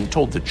 Flynn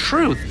told the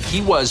truth.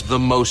 He was the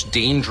most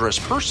dangerous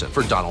person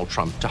for Donald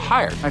Trump to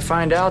hire. I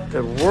find out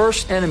the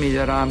worst enemy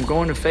that I'm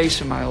going to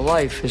face in my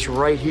life is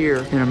right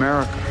here in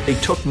America. They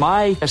took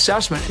my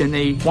assessment and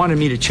they wanted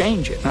me to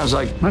change it. And I was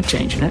like, I'm not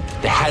changing it.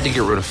 They had to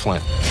get rid of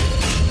Flynn.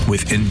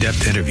 With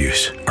in-depth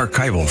interviews,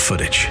 archival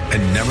footage,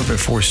 and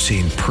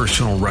never-before-seen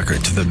personal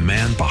records of the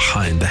man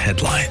behind the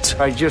headlines.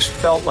 I just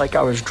felt like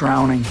I was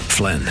drowning.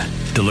 Flynn,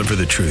 Deliver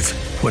the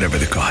Truth, Whatever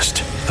the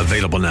Cost.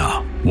 Available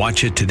now.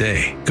 Watch it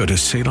today. Go to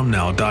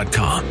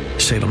salemnow.com.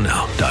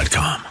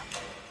 salemnow.com.